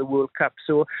ready for the World Cup.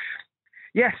 So,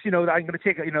 yes, you know, I'm going to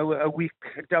take a week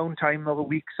downtime of a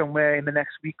week somewhere in the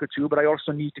next week or two, but I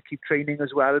also need to keep training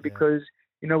as well because,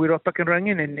 you know, we're up and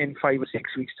running in 5 or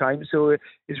 6 weeks' time. So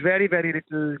it's very, very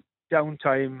little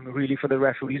downtime really for the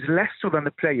referees, less so than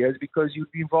the players, because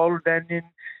you'd be involved then in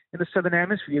the Southern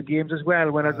Hemisphere games as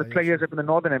well, whereas the players up in the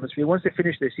Northern Hemisphere, once they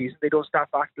finish their season, they don't start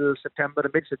back till September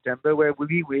or mid-September, where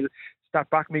we will start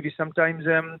back maybe sometimes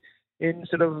in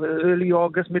sort of early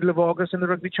August, middle of August in the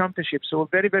Rugby Championship. So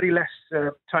very, very less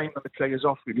time on the players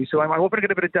off, really. So I'm hoping to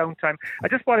get a bit of downtime. I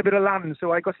just bought a bit of land,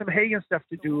 so I got some hay and stuff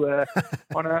to do, and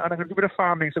I'm going to do a bit of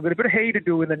farming. So I've got a bit of hay to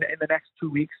do in the next 2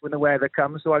 weeks when the weather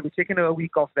comes. So I'll be taking a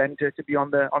week off then to be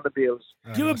on the bales.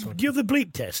 Do you have the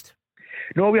bleep test?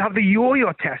 No, we have the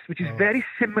yo-yo test, which is very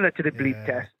similar to the bleep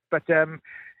test. But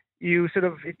you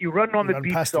run on the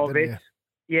beats of it.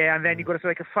 Yeah, and then you've got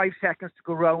like a 5 seconds to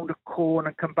go round a cone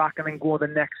and come back and then go on the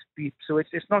next beep. So it's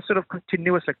not sort of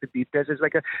continuous like the beep does. It's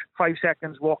like a 5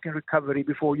 seconds walking recovery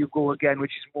before you go again,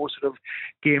 which is more sort of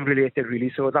game related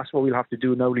really. So that's what we'll have to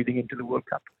do now leading into the World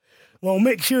Cup. Well,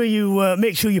 make sure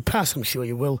you pass. I'm sure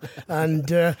you will. And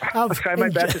I'll try my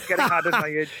best. It's getting harder at my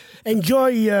age. Enjoy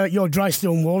your dry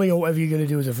stone walling or whatever you're going to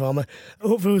do as a farmer.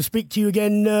 Hopefully we'll speak to you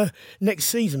again next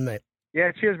season, mate.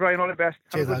 Yeah, cheers, Brian. All the best.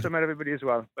 Cheers, have a good summer, everybody, as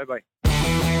well. Bye-bye.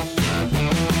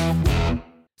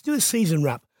 Let's do a season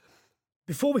wrap.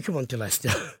 Before we come on to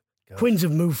Leicester, Quins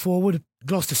have moved forward.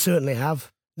 Gloucester certainly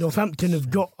have. Northampton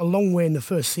have got a long way in the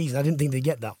first season. I didn't think they'd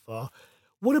get that far.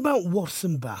 What about Wasps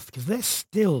and Bath? Because they're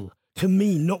still, to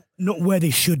me, not where they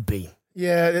should be.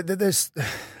 Yeah, there's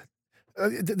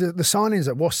the signings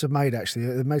that Wasps have made, actually,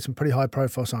 they've made some pretty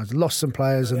high-profile signings. Lost some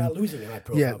players. They are losing high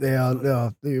profile. Yeah, they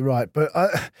are. You're right. But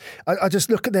I just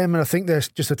look at them and I think they're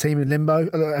just a team in limbo.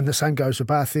 And the same goes for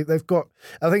Bath. They've got,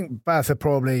 I think Bath are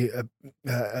probably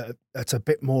at a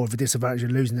bit more of a disadvantage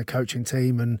in losing their coaching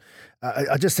team. And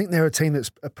I just think they're a team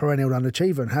that's a perennial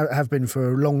underachiever and have been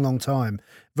for a long, long time.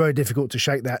 Very difficult to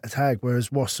shake that tag, whereas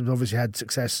Wasps have obviously had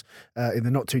success in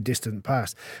the not too distant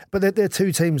past. But they're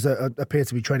two teams that appear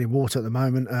to be treading water at the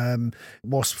moment.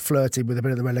 Wasps flirted with a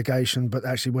bit of the relegation, but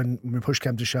actually when push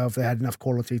came to shove, they had enough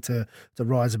quality to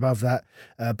rise above that.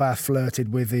 Bath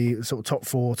flirted with the sort of top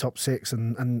 4, top 6,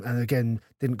 and again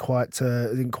didn't quite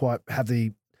have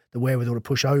the wherewithal to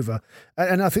push over,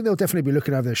 and I think they'll definitely be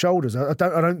looking over their shoulders. I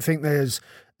don't think there's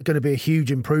going to be a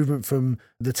huge improvement from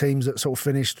the teams that sort of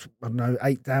finished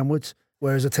 8 downwards.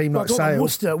 Whereas a team like Sale,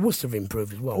 Worcester have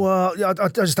improved as well. Well,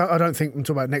 I don't think I'm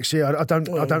talking about next year. I don't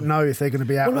know if they're going to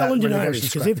be out. Well, London Irish,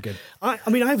 because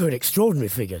I've heard extraordinary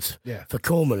figures for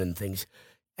Coleman and things.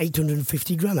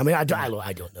 850 grand. I mean, I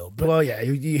don't know. But well, yeah,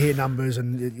 you hear numbers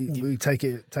and you take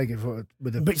it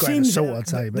with a grain of salt, I'd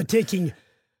say. But they're taking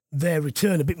their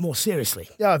return a bit more seriously.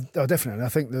 Yeah, definitely. I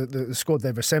think the squad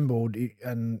they've assembled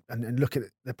and look at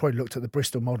it, they probably looked at the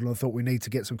Bristol model and thought we need to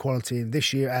get some quality in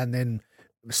this year and then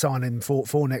sign him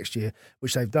for next year,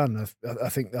 which they've done. I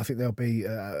think they'll be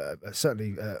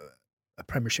certainly a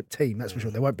Premiership team, that's for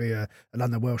sure. There won't be a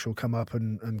London Welsh will come up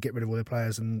and get rid of all their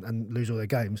players and lose all their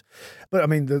games. But I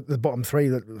mean, the bottom three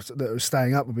that are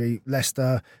staying up will be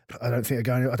Leicester. I don't think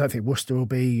Worcester will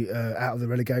be out of the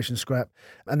relegation scrap.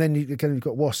 And then you've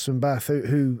got Wasps and Bath,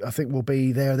 who I think will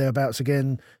be thereabouts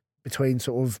again between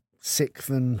sort of 6th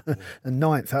and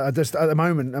 9th. I just at the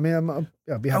moment, I mean,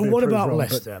 I'd be happy. And what about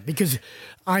Leicester? Because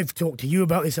I've talked to you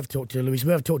about this. I've talked to Louis.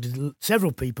 I've talked to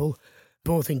several people,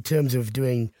 both in terms of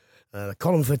doing a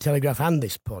column for the Telegraph and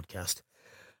this podcast.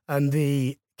 And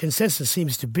the consensus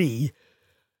seems to be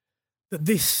that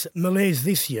this malaise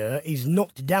this year is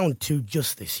not down to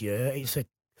just this year. It's a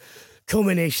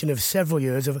culmination of several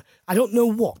years of, I don't know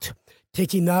what,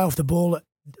 taking the eye off the ball at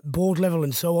board level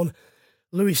and so on.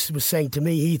 Lewis was saying to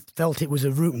me he felt it was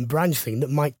a root and branch thing that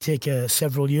might take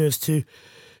several years to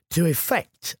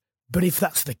effect. But if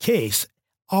that's the case,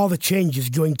 are the changes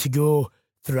going to go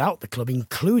throughout the club,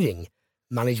 including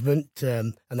management,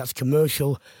 and that's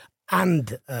commercial,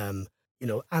 and and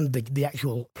the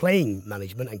actual playing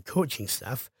management and coaching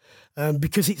staff?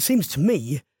 Because it seems to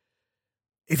me,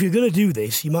 if you're going to do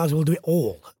this, you might as well do it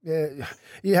all. Yeah,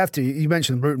 you have to. You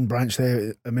mentioned root and branch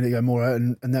there a minute ago, Maura,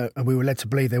 and we were led to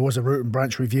believe there was a root and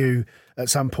branch review at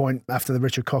some point after the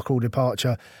Richard Cockerell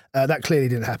departure. That clearly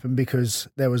didn't happen because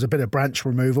there was a bit of branch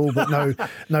removal, but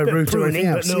no root or anything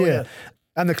else. Yeah.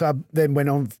 And the club then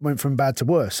went from bad to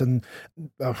worse. And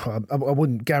I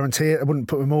wouldn't guarantee it. I wouldn't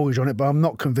put a mortgage on it, but I'm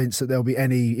not convinced that there'll be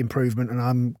any improvement. And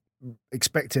I'm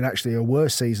expecting actually a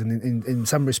worse season in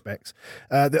some respects.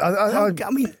 I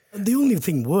mean, the only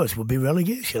thing worse would be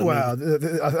relegation. Well,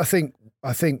 I think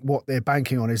what they're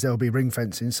banking on is there'll be ring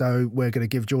fencing. So we're going to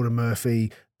give Jordan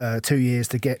Murphy 2 years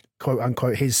to get quote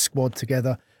unquote his squad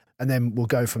together, and then we'll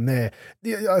go from there.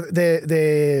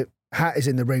 Their hat is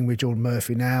in the ring with Jordan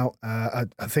Murphy now. I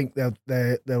think they'll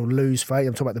lose face.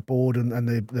 I'm talking about the board and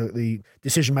the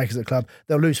decision makers at the club.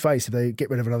 They'll lose face if they get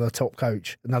rid of another top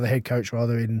coach, another head coach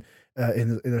rather, in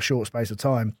a short space of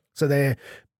time. So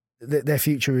their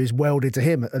future is welded to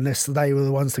him unless they were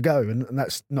the ones to go, and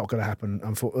that's not going to happen.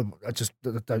 I just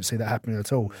don't see that happening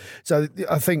at all. So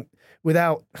I think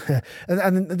without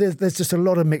and there's just a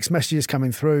lot of mixed messages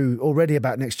coming through already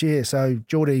about next year. So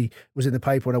Geordie was in the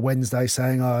paper on a Wednesday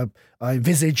saying I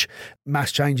envisage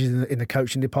mass changes in the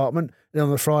coaching department. Then on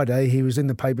the Friday he was in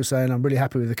the paper saying I'm really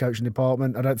happy with the coaching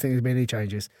department. I don't think there's been any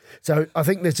changes. So I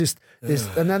think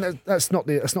and then that's not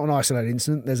an isolated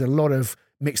incident. There's a lot of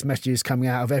mixed messages coming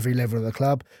out of every level of the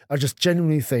club. I just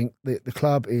genuinely think that the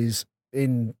club is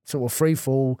in sort of free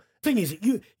fall. Thing is,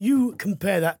 you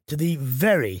compare that to the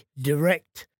very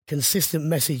direct, consistent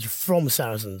message from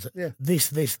Saracens. Yeah.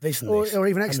 This, and this. Or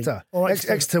even Exeter.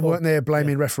 Exeter weren't there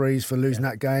blaming referees for losing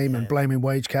that game and blaming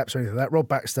wage caps or anything like that. Rob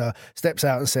Baxter steps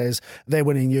out and says they're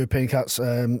winning European Cups,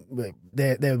 they're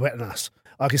better than us.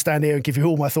 I can stand here and give you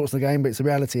all my thoughts on the game, but the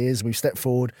reality is we've stepped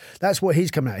forward. That's what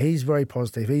he's coming at. He's very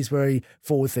positive. He's very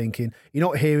forward-thinking. You're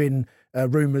not hearing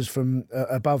rumours from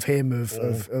above him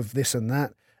of this and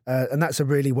that. And that's a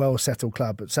really well-settled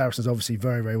club. But Saracens obviously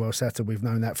very, very well-settled. We've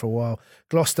known that for a while.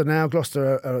 Gloucester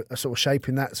are sort of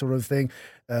shaping that sort of thing.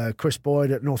 Chris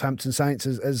Boyd at Northampton Saints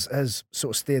has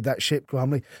sort of steered that ship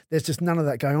calmly. There's just none of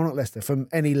that going on at Leicester from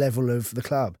any level of the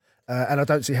club. And I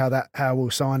don't see how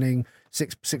we're signing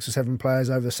six or seven players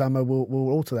over the summer will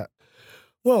alter that.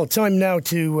 Well, time now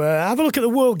to have a look at the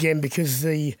World Game, because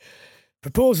the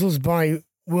proposals by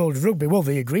World Rugby, well,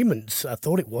 the agreements, I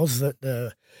thought it was,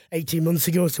 that 18 months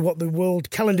ago as to what the world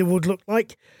calendar would look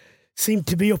like, seemed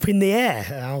to be up in the air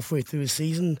halfway through the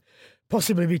season,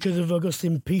 possibly because of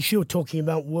Augustin Pichot talking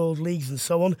about world leagues and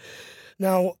so on.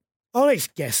 Now, our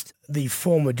next guest, the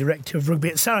former director of rugby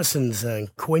at Saracens,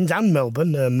 Quins and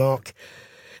Melbourne, Mark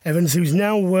Evans, who's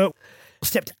now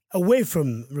stepped away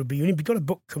from rugby union. We've got a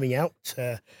book coming out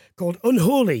called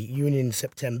Unholy Union in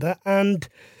September, and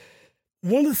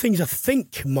one of the things I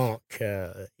think Mark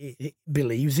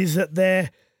believes is that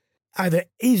there either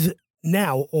is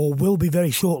now or will be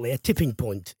very shortly a tipping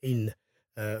point in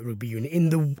rugby union, in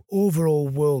the overall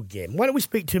world game. Why don't we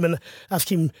speak to him and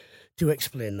ask him to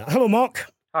explain that? Hello,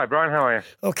 Mark. Hi, Brian. How are you?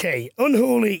 Okay,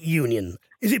 Unholy Union.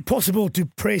 Is it possible to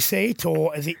précis it,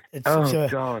 or is it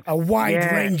a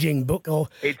wide-ranging book? Or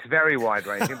it's very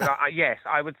wide-ranging, but yes,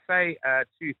 I would say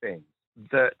two things.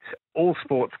 that all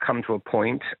sports come to a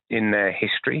point in their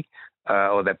history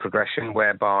or their progression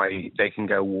whereby they can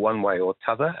go one way or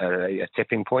t'other, a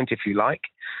tipping point, if you like.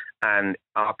 And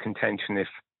our contention,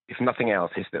 if nothing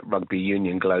else, is that rugby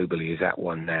union globally is at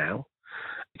one now.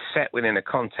 It's set within a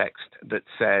context that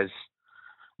says,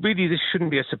 really, this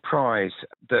shouldn't be a surprise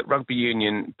that rugby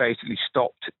union basically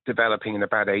stopped developing in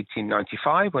about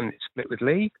 1895 when it split with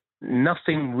league.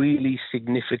 Nothing really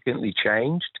significantly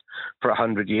changed for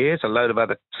 100 years. A load of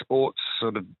other sports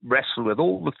sort of wrestle with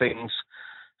all the things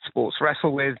sports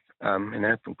wrestle with,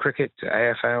 from cricket to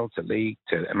AFL to league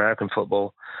to American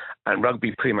football, and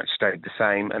rugby pretty much stayed the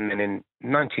same. And then in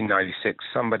 1996,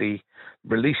 somebody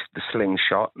released the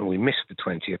slingshot, and we missed the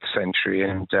 20th century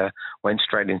and went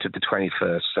straight into the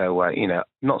 21st. So,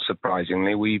 not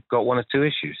surprisingly, we've got one or two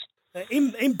issues.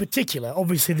 In particular,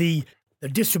 obviously, the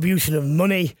distribution of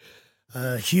money,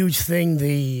 huge thing,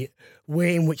 the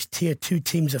way in which Tier 2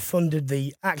 teams are funded,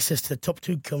 the access to the top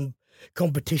two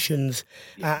competitions,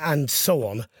 and so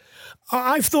on.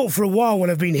 I've thought for a while,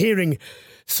 when I've been hearing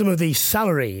some of these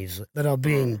salaries that are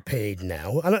being paid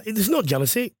now, and there's not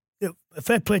jealousy,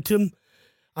 fair play to them.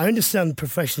 I understand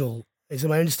professionalism,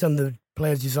 I understand the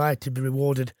players' desire to be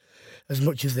rewarded as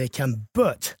much as they can,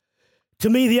 but to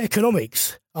me the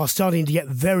economics are starting to get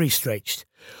very stretched.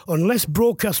 Unless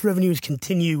broadcast revenues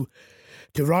continue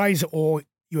to rise or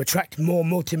you attract more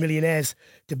multimillionaires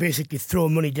to basically throw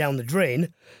money down the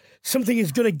drain, something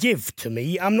is going to give to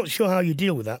me. I'm not sure how you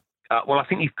deal with that. Well, I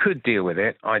think you could deal with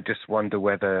it. I just wonder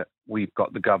whether we've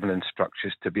got the governance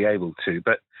structures to be able to.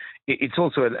 But it's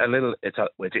also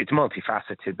it's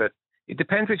multifaceted, but it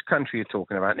depends which country you're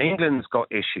talking about. England's got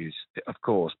issues, of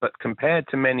course, but compared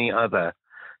to many other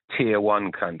Tier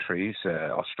 1 countries,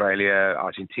 Australia,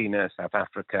 Argentina, South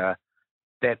Africa,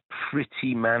 they're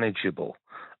pretty manageable.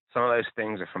 Some of those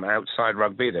things are from outside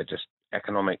rugby. They're just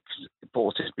economic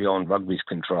forces beyond rugby's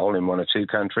control in one or two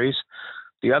countries.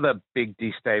 The other big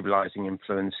destabilizing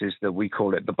influence is that we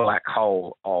call it the black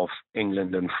hole of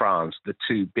England and France, the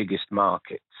two biggest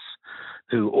markets,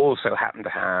 who also happen to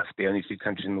have the only two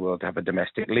countries in the world to have a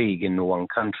domestic league in the one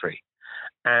country.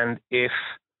 And if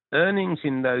earnings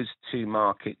in those two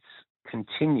markets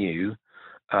continue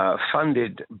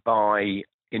funded by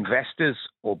investors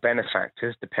or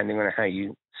benefactors, depending on how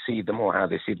you see them or how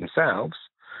they see themselves,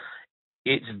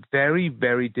 it's very,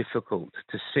 very difficult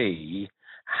to see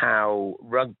how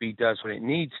rugby does what it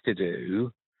needs to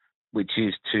do, which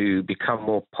is to become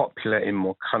more popular in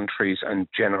more countries and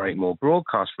generate more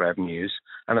broadcast revenues,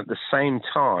 and at the same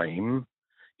time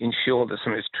ensure that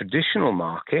some of its traditional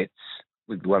markets,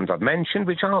 with the ones I've mentioned,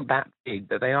 which aren't that big,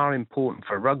 but they are important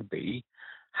for rugby,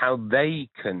 how they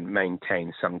can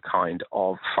maintain some kind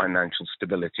of financial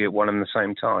stability at one and the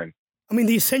same time. I mean,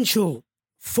 the essential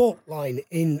fault line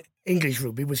in English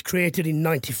rugby was created in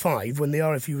 95 when the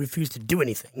RFU refused to do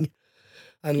anything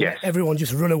and let everyone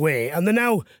just run away. And they're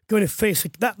now going to face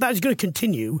that is going to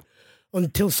continue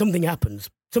until something happens,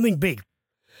 something big.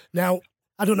 Now,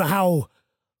 I don't know how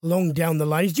long down the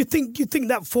line is. Do you think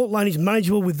that fault line is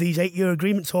manageable with these 8-year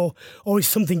agreements, or is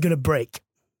something going to break?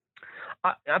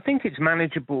 I think it's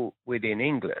manageable within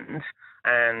England,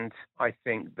 and I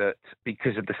think that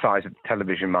because of the size of the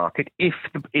television market, if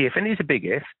and it's a big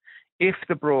if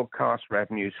the broadcast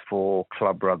revenues for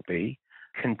club rugby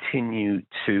continue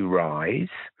to rise,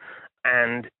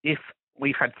 and if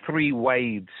we've had 3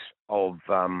 waves of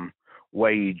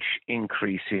wage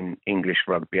increase in English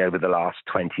rugby over the last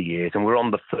 20 years, and we're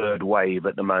on the 3rd wave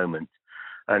at the moment,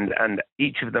 and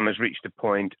each of them has reached a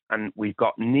point, and we've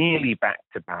got nearly back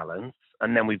to balance,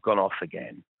 and then we've gone off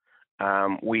again.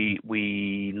 We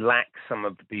lack some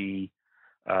of the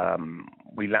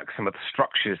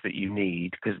structures that you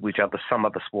need, which some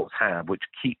other sports have, which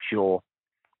keeps your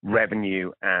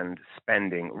revenue and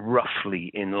spending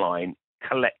roughly in line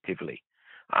collectively.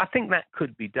 I think that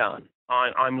could be done.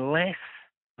 I'm less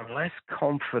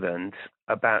confident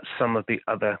about some of the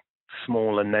other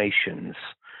smaller nations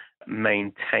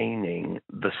maintaining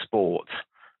the sport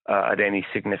at any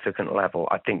significant level.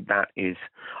 I think that is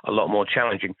a lot more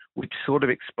challenging, which sort of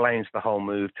explains the whole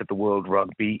move to the World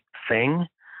Rugby thing,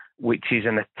 which is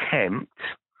an attempt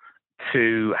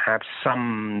to have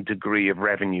some degree of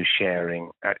revenue sharing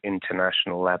at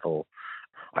international level.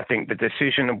 I think the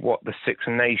decision of what the Six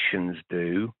Nations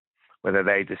do, whether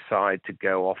they decide to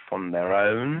go off on their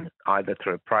own, either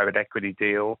through a private equity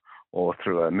deal or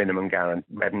through a minimum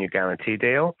revenue guarantee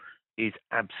deal, is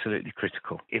absolutely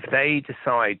critical. If they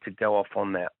decide to go off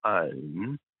on their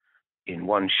own in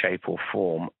one shape or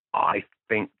form, I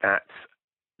think that's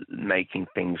making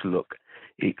things look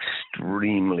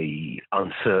extremely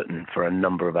uncertain for a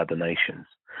number of other nations.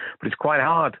 But it's quite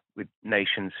hard with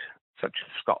nations such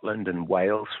as Scotland and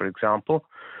Wales, for example,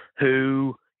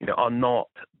 who are not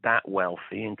that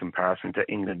wealthy in comparison to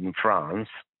England and France,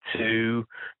 to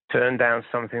turn down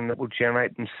something that will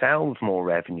generate themselves more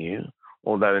revenue,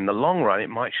 although in the long run it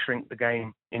might shrink the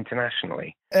game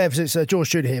internationally. It's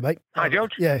George Tudor here, mate. Hi,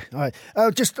 George. Yeah, all right.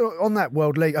 Just on that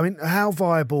World League, I mean, how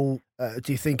viable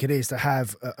do you think it is to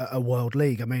have a World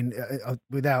League? I mean,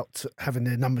 without having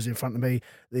the numbers in front of me,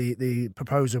 the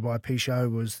proposal by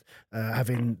Pichot was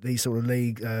having these sort of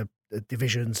league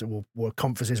divisions or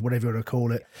conferences, whatever you want to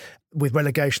call it, with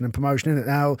relegation and promotion in it.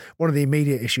 Now, one of the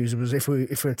immediate issues was if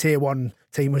a tier one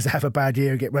team was to have a bad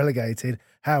year and get relegated,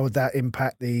 how would that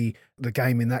impact the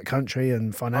game in that country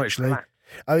and financially?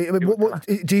 I mean, what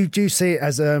do you see it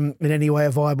as in any way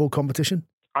a viable competition?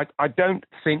 I don't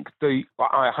think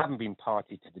I haven't been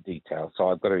party to the details, so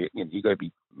I've got to you got to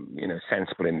be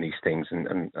sensible in these things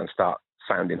and start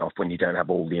sounding off when you don't have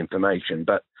all the information.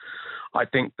 But I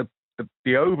think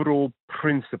the overall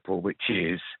principle, which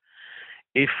is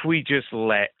if we just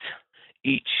let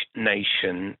each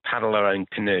nation paddle their own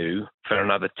canoe for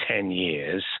another 10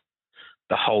 years,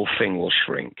 the whole thing will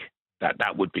shrink.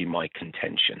 That would be my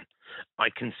contention. I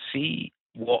can see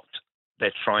what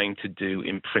they're trying to do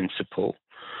in principle,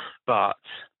 but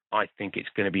I think it's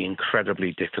going to be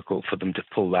incredibly difficult for them to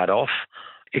pull that off.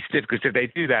 It's difficult. If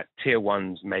they do that, tier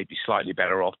ones may be slightly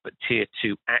better off, but tier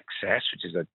two access, which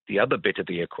is the other bit of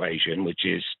the equation, which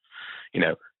is,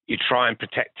 you try and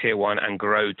protect tier one and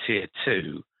grow tier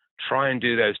two, try and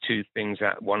do those two things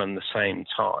at one and the same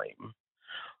time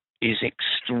is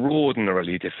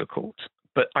extraordinarily difficult.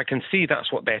 But I can see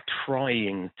that's what they're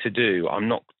trying to do. I'm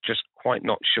not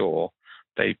sure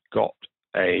they've got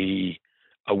a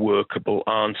workable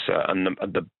answer. And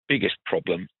the biggest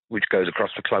problem, which goes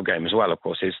across the club game as well, of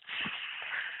course, is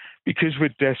because we're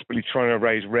desperately trying to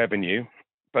raise revenue,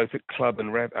 both at club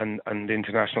and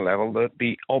international level,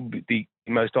 the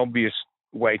most obvious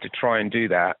way to try and do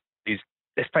that is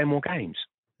let's play more games.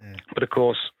 Yeah. But of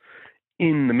course,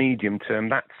 in the medium term,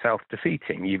 that's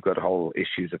self-defeating. You've got a whole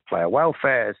issues of player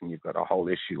welfares, and you've got a whole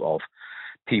issue of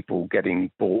people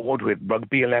getting bored with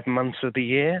rugby 11 months of the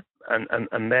year.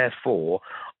 And therefore,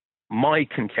 my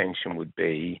contention would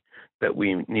be that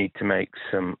we need to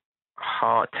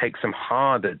take some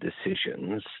harder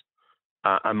decisions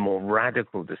and more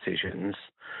radical decisions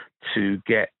to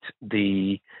get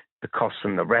the costs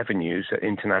and the revenues at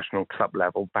international club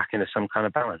level back into some kind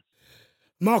of balance.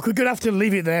 Mark, we're going to have to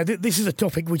leave it there. This is a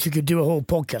topic which we could do a whole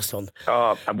podcast on.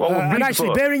 And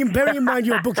actually, bearing in mind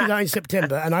you're booking that in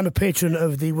September, and I'm a patron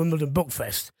of the Wimbledon Book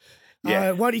Fest,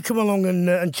 why don't you come along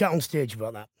and chat on stage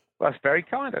about that? Well, that's very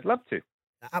kind. I'd love to.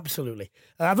 Absolutely.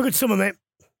 Have a good summer, mate.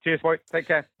 Cheers, boy. Take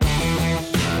care.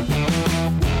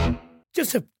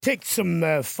 Just to take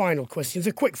some final questions,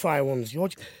 the quick fire ones,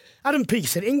 George. Adam Peake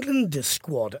said, England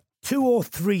squad, 2 or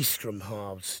 3 scrum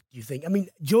halves, do you think? I mean,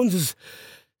 Jones has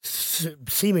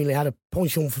seemingly had a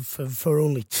penchant for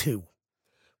only 2.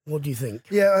 What do you think?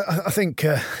 Yeah, I think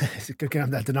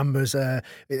going at the numbers, a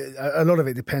lot of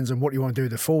it depends on what you want to do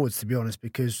with the forwards, to be honest,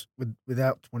 because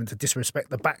without wanting to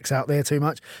disrespect the backs out there too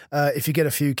much, if you get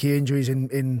a few key injuries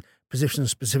in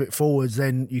position-specific forwards,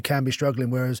 then you can be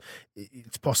struggling, whereas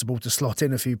it's possible to slot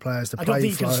in a few players to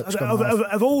play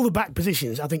of all the back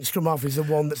positions, I think scrum half is the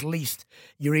one that's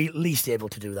you're least able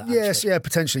to do that. Yes, actually. yeah,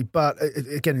 potentially. But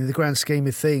again, in the grand scheme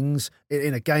of things,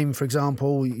 in a game, for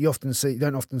example, you often see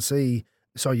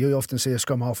a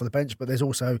scrum half on the bench, but there's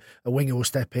also a winger will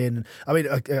step in. I mean,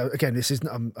 again, this is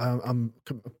I'm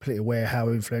completely aware how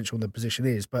influential the position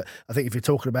is, but I think if you're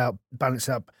talking about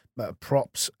balancing up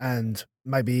props and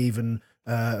maybe even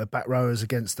back rowers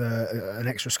against an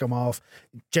extra scrum half,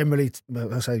 generally,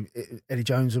 I say Eddie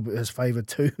Jones has favoured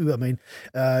 2. I mean,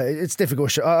 it's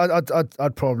difficult.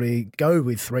 I'd probably go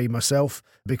with 3 myself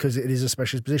because it is a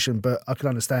specialist position, but I can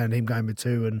understand him going with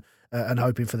 2 and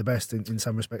hoping for the best in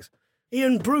some respects.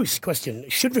 Ian Bruce question,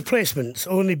 should replacements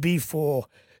only be for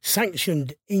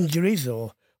sanctioned injuries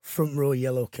or front row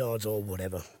yellow cards or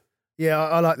whatever? Yeah,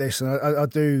 I like this, and I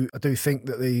do think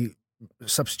that the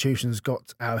substitutions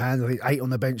got out of hand. I think 8 on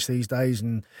the bench these days,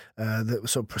 and the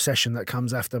sort of procession that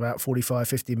comes after about 45,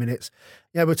 50 minutes.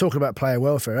 Yeah, we're talking about player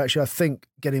welfare. Actually, I think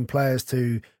getting players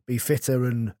to be fitter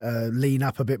and lean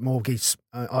up a bit more,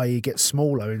 i.e. get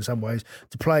smaller in some ways,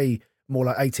 to play more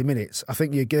like 80 minutes. I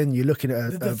think you're looking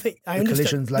at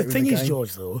collisions later in the game. The thing is,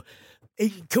 George, though,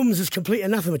 it comes as complete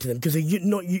anathema to them because they're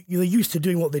used to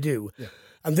doing what they do. Yeah.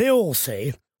 And they all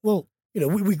say, well,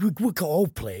 we can't all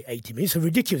play 80 minutes. It's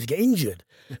ridiculous to get injured.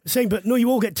 Saying, but no, you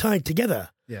all get tied together.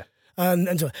 Yeah.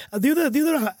 And so the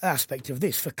other aspect of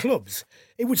this for clubs,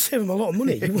 it would save them a lot of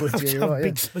money. You wouldn't have to have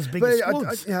big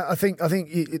squads. I think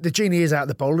the genie is out of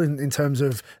the bottle in terms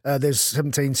of there's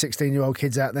 17, 16-year-old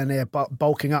kids out there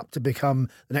bulking up to become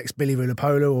the next Billy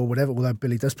Villapolo or whatever, although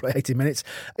Billy does play 80 minutes.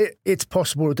 It's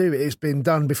possible to do it. It's been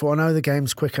done before. I know the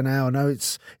game's quicker now. I know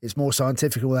it's more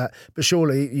scientific, all that. But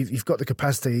surely you've got the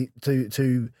capacity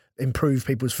to improve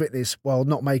people's fitness while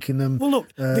not making them... Well,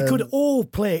 look, they could all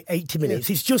play 80 minutes.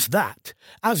 Yeah. It's just that,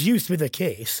 as used to be the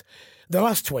case, the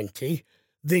last 20,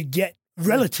 they get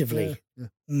relatively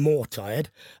more tired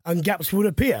and gaps would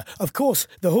appear. Of course,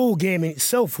 the whole game in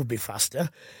itself would be faster,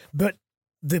 but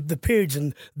the periods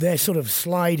and their sort of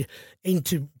slide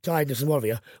into tiredness and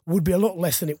whatever would be a lot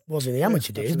less than it was in the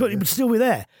amateur days, but it would still be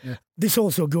there. Yeah. This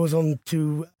also goes on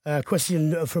to a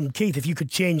question from Keith. If you could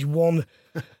change one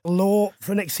law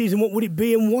for next season, what would it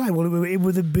be and why? Well, it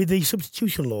would be the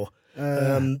substitution law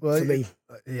for me.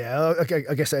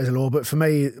 I guess that is a law, but for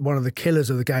me, one of the killers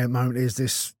of the game at the moment is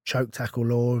this choke tackle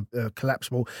law,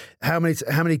 collapsible. Every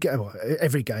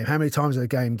game, how many times in a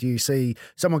game do you see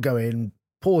someone go in,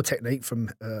 poor technique from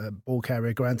ball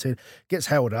carrier, granted, gets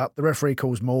held up, the referee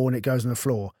calls maul and it goes on the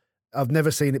floor. I've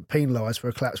never seen it penalised for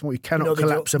a collapse maul. You cannot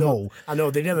collapse a maul. I know,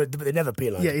 they never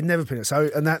penalise. Yeah, it never penalised. So,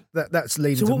 and that's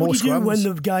leading to more scrums. So what would you do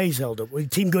when the guy is held up? With the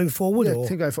team going forward? Yeah,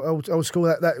 team going forward. Old school,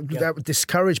 that would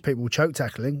discourage people choke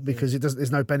tackling because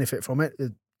there's no benefit from it.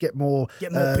 Get more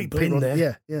people in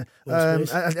there. Yeah.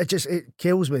 It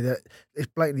kills me that it's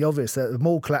blatantly obvious that the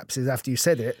maul collapses after you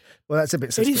said it. Well, that's a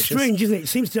bit suspicious. It is strange, isn't it? It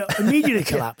seems to immediately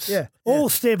collapse. All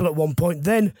stable at one point.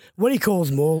 Then when he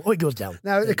calls maul, it goes down.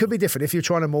 Now, it could be different. If you're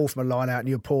trying to maul from a line out and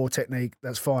you're poor technique,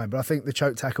 that's fine. But I think the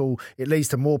choke tackle, it leads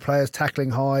to more players tackling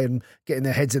high and getting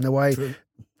their heads in the way. True.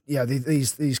 Yeah,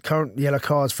 these current yellow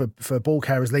cards for ball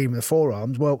carriers leading with the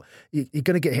forearms. Well, you're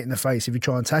going to get hit in the face if you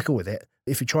try and tackle with it.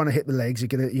 If you're trying to hit the legs,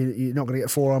 you're not going to get a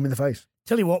forearm in the face.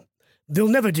 Tell you what, they'll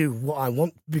never do what I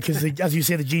want because, as you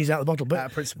say, the genie's out of the bottle. But, out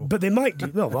of principle. But they might do.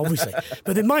 Well, obviously,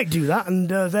 but they might do that, and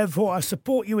therefore I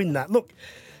support you in that. Look,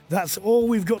 that's all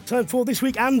we've got time for this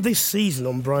week and this season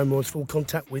on Brian Moore's Full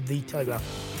Contact with the Telegraph.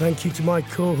 Thank you to my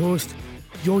co-host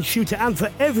George Shooter, and for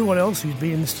everyone else who's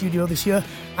been in the studio this year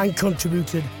and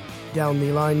contributed down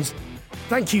the lines.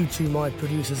 Thank you to my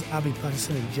producers Abby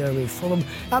Patterson and Jeremy Fulham.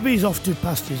 Abby's off to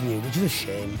pastures new, which is a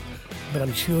shame, but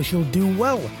I'm sure she'll do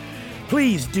well.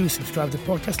 Please do subscribe to the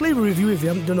podcast, leave a review if you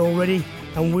haven't done already,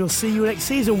 and we'll see you next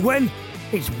season when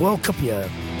it's World Cup year.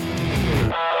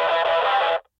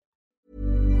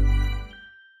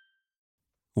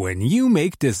 When you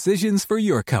make decisions for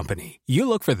your company, you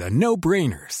look for the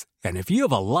no-brainers. And if you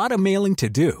have a lot of mailing to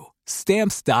do,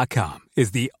 Stamps.com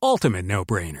is the ultimate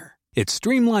no-brainer. It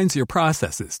streamlines your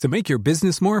processes to make your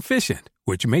business more efficient,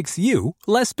 which makes you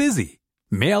less busy.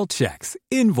 Mail checks,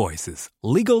 invoices,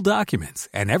 legal documents,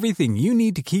 and everything you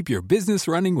need to keep your business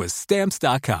running with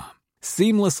Stamps.com.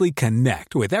 Seamlessly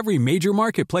connect with every major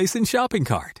marketplace and shopping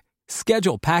cart.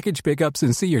 Schedule package pickups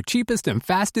and see your cheapest and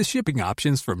fastest shipping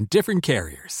options from different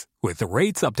carriers, with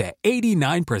rates up to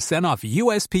 89% off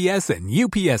USPS and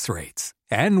UPS rates.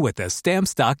 And with the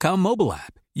Stamps.com mobile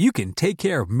app, you can take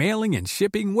care of mailing and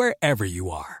shipping wherever you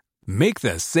are. Make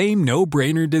the same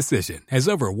no-brainer decision as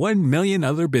over 1 million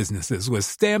other businesses with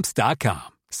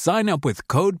Stamps.com. Sign up with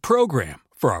code PROGRAM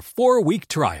for a 4-week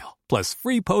trial, plus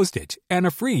free postage and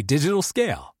a free digital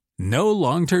scale. No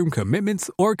long-term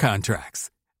commitments or contracts.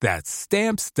 That's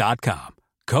Stamps.com.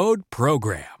 Code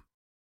PROGRAM.